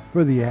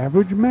for the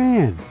average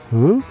man.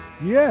 Huh?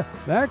 Yeah,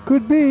 that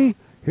could be.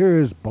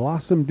 Here's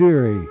Blossom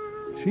Dearie.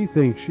 She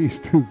thinks she's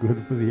too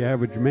good for the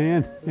average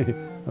man.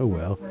 Oh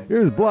well.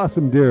 Here's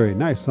Blossom Dearie.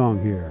 Nice song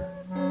here.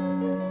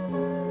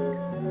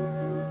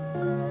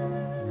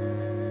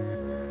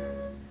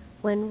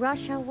 When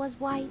Russia was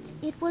white,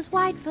 it was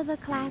white for the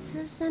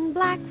classes and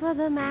black for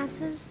the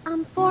masses.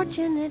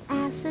 Unfortunate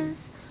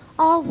asses,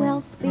 all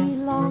wealth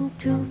belonged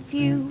to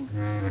few.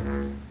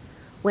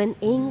 When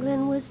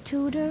England was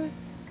Tudor,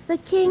 the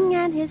king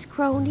and his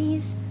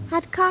cronies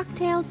had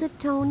cocktails at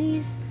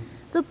Tony's.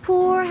 The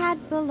poor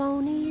had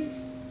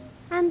balonies,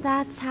 and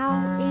that's how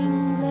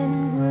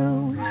England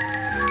grew.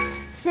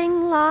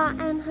 Sing la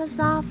and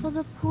huzzah for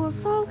the poor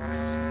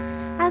folks,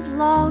 as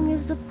long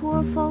as the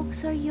poor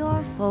folks are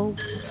your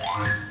folks.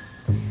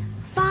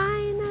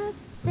 Finer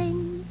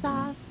things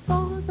are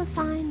for the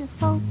finer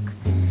folk.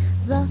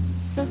 The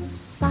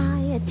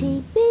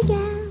society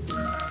began.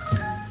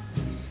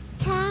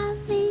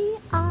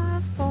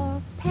 Caviar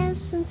for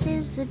peasants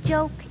is a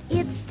joke.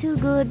 It's too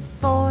good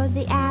for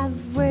the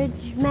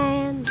average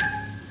man.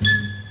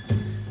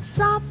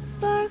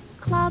 Supper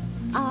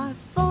clubs are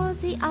for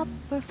the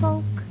upper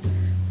folk,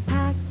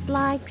 packed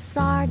like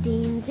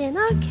sardines in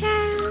a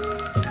can.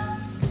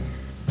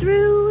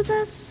 Through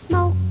the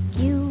smoke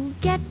you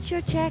get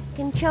your check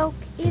and choke.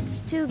 It's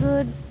too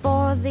good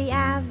for the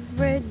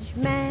average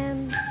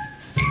man.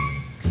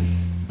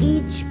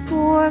 Each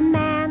poor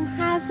man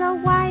has a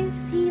wife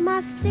he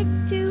must stick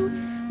to.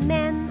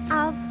 Men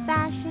of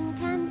fashion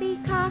can be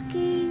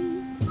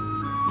cocky.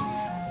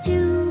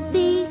 To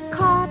be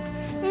caught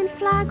in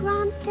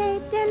flagrante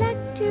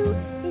delictu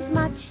is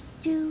much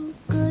too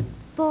good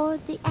for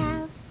the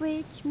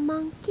average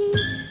monkey.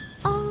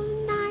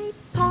 All-night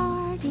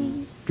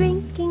parties,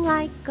 drinking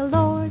like a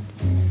lord,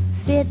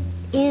 fit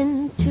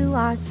into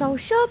our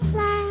social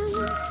plan.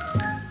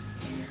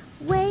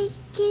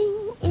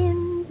 Waking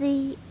in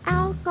the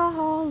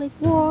alcoholic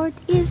ward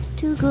is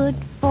too good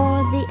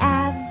for the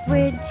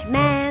average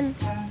man.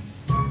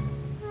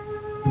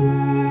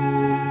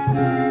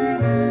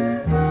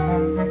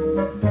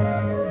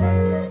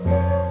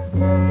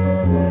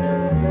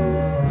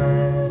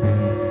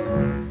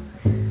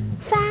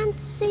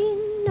 Fancy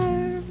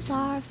nerves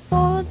are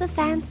for the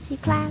fancy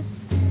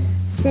class.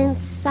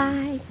 Since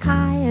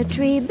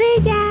psychiatry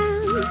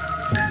began,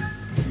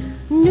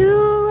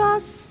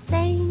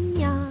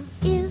 neurasthenia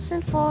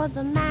isn't for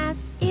the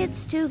mass.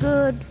 It's too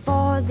good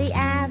for the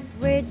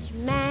average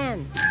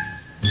man.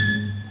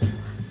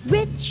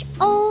 Rich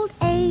old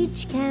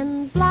age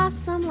can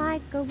blossom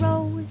like a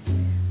rose.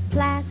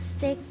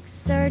 Plastic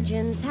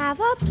surgeons have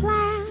a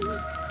plan.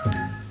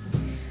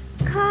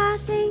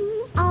 Cutting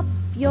up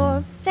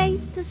your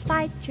face to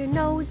spite your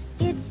nose,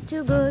 it's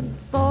too good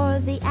for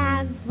the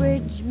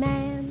average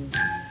man.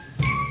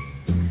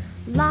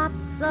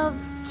 Lots of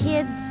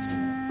kids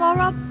for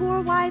a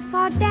poor wife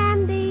are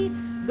dandy.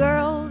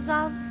 Girls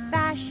of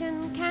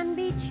fashion can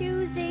be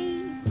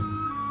choosy.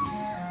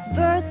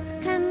 Birth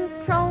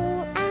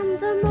control and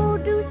the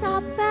modus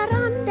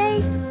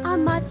operandi are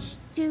much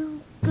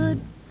too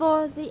good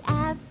for the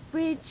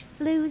average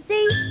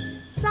floozy.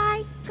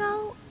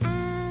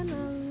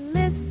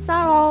 Psychoanalysts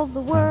are all the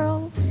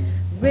world.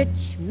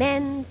 Rich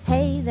men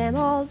pay them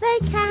all they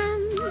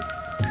can.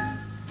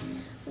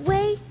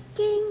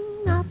 Waking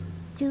up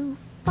to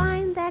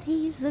find that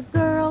he's a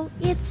girl,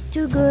 it's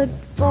too good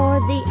for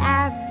the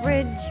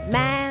average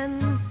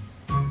man.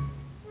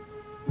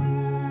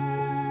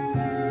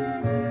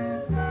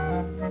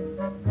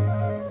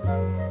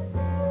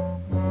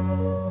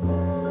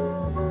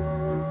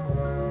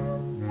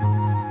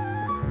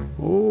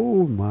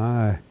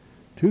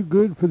 Too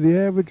good for the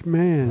average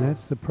man.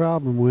 That's the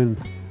problem when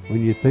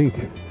you think,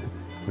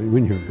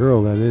 when you're a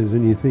girl, that is,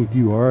 and you think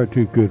you are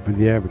too good for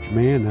the average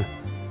man.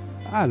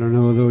 I don't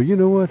know, though. You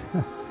know what?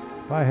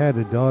 If I had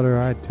a daughter,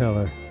 I'd tell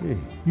her, hey,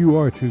 you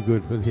are too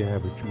good for the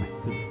average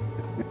man.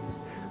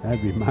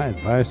 That'd be my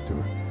advice to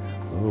her.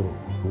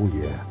 Oh,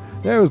 yeah.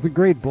 There was the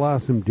great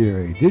Blossom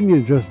Dearie. Didn't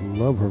you just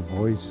love her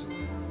voice?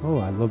 Oh,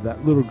 I love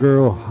that little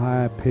girl,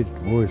 high-pitched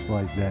voice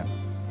like that.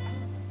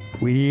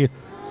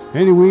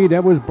 Anyway,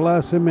 that was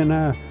Blossom, and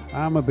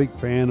I'm a big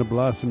fan of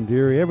Blossom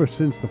Dearie ever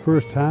since the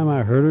first time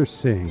I heard her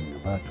sing.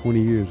 About 20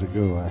 years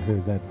ago, I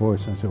heard that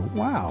voice, and I said,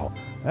 wow,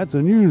 that's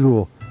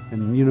unusual.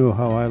 And you know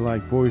how I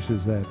like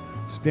voices that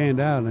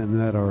stand out and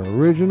that are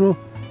original?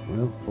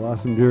 Well,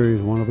 Blossom Dearie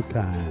is one of a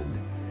kind.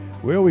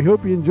 Well, we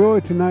hope you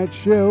enjoyed tonight's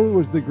show. It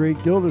was the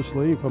Great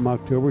Gildersleeve from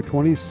October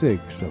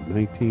 26th of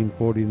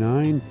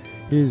 1949.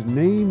 His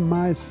Name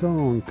My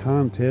Song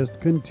contest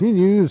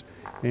continues,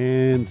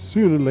 and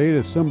sooner or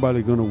later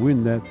somebody's going to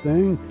win that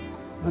thing.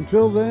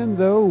 Until then,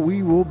 though,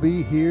 we will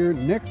be here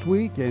next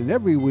week and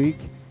every week,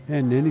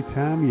 and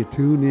anytime you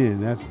tune in.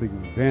 That's the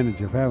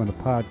advantage of having a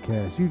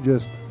podcast. You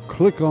just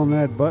click on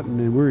that button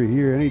and we're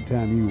here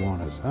anytime you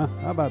want us, huh?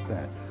 How about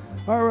that?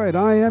 All right,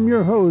 I am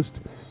your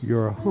host,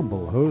 your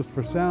humble host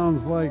for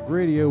Sounds Like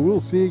Radio. We'll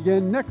see you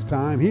again next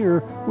time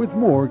here with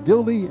more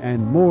Gildy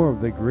and more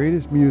of the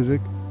greatest music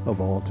of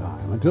all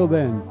time. Until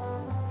then,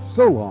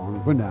 so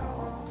long for now.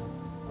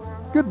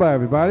 Goodbye,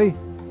 everybody.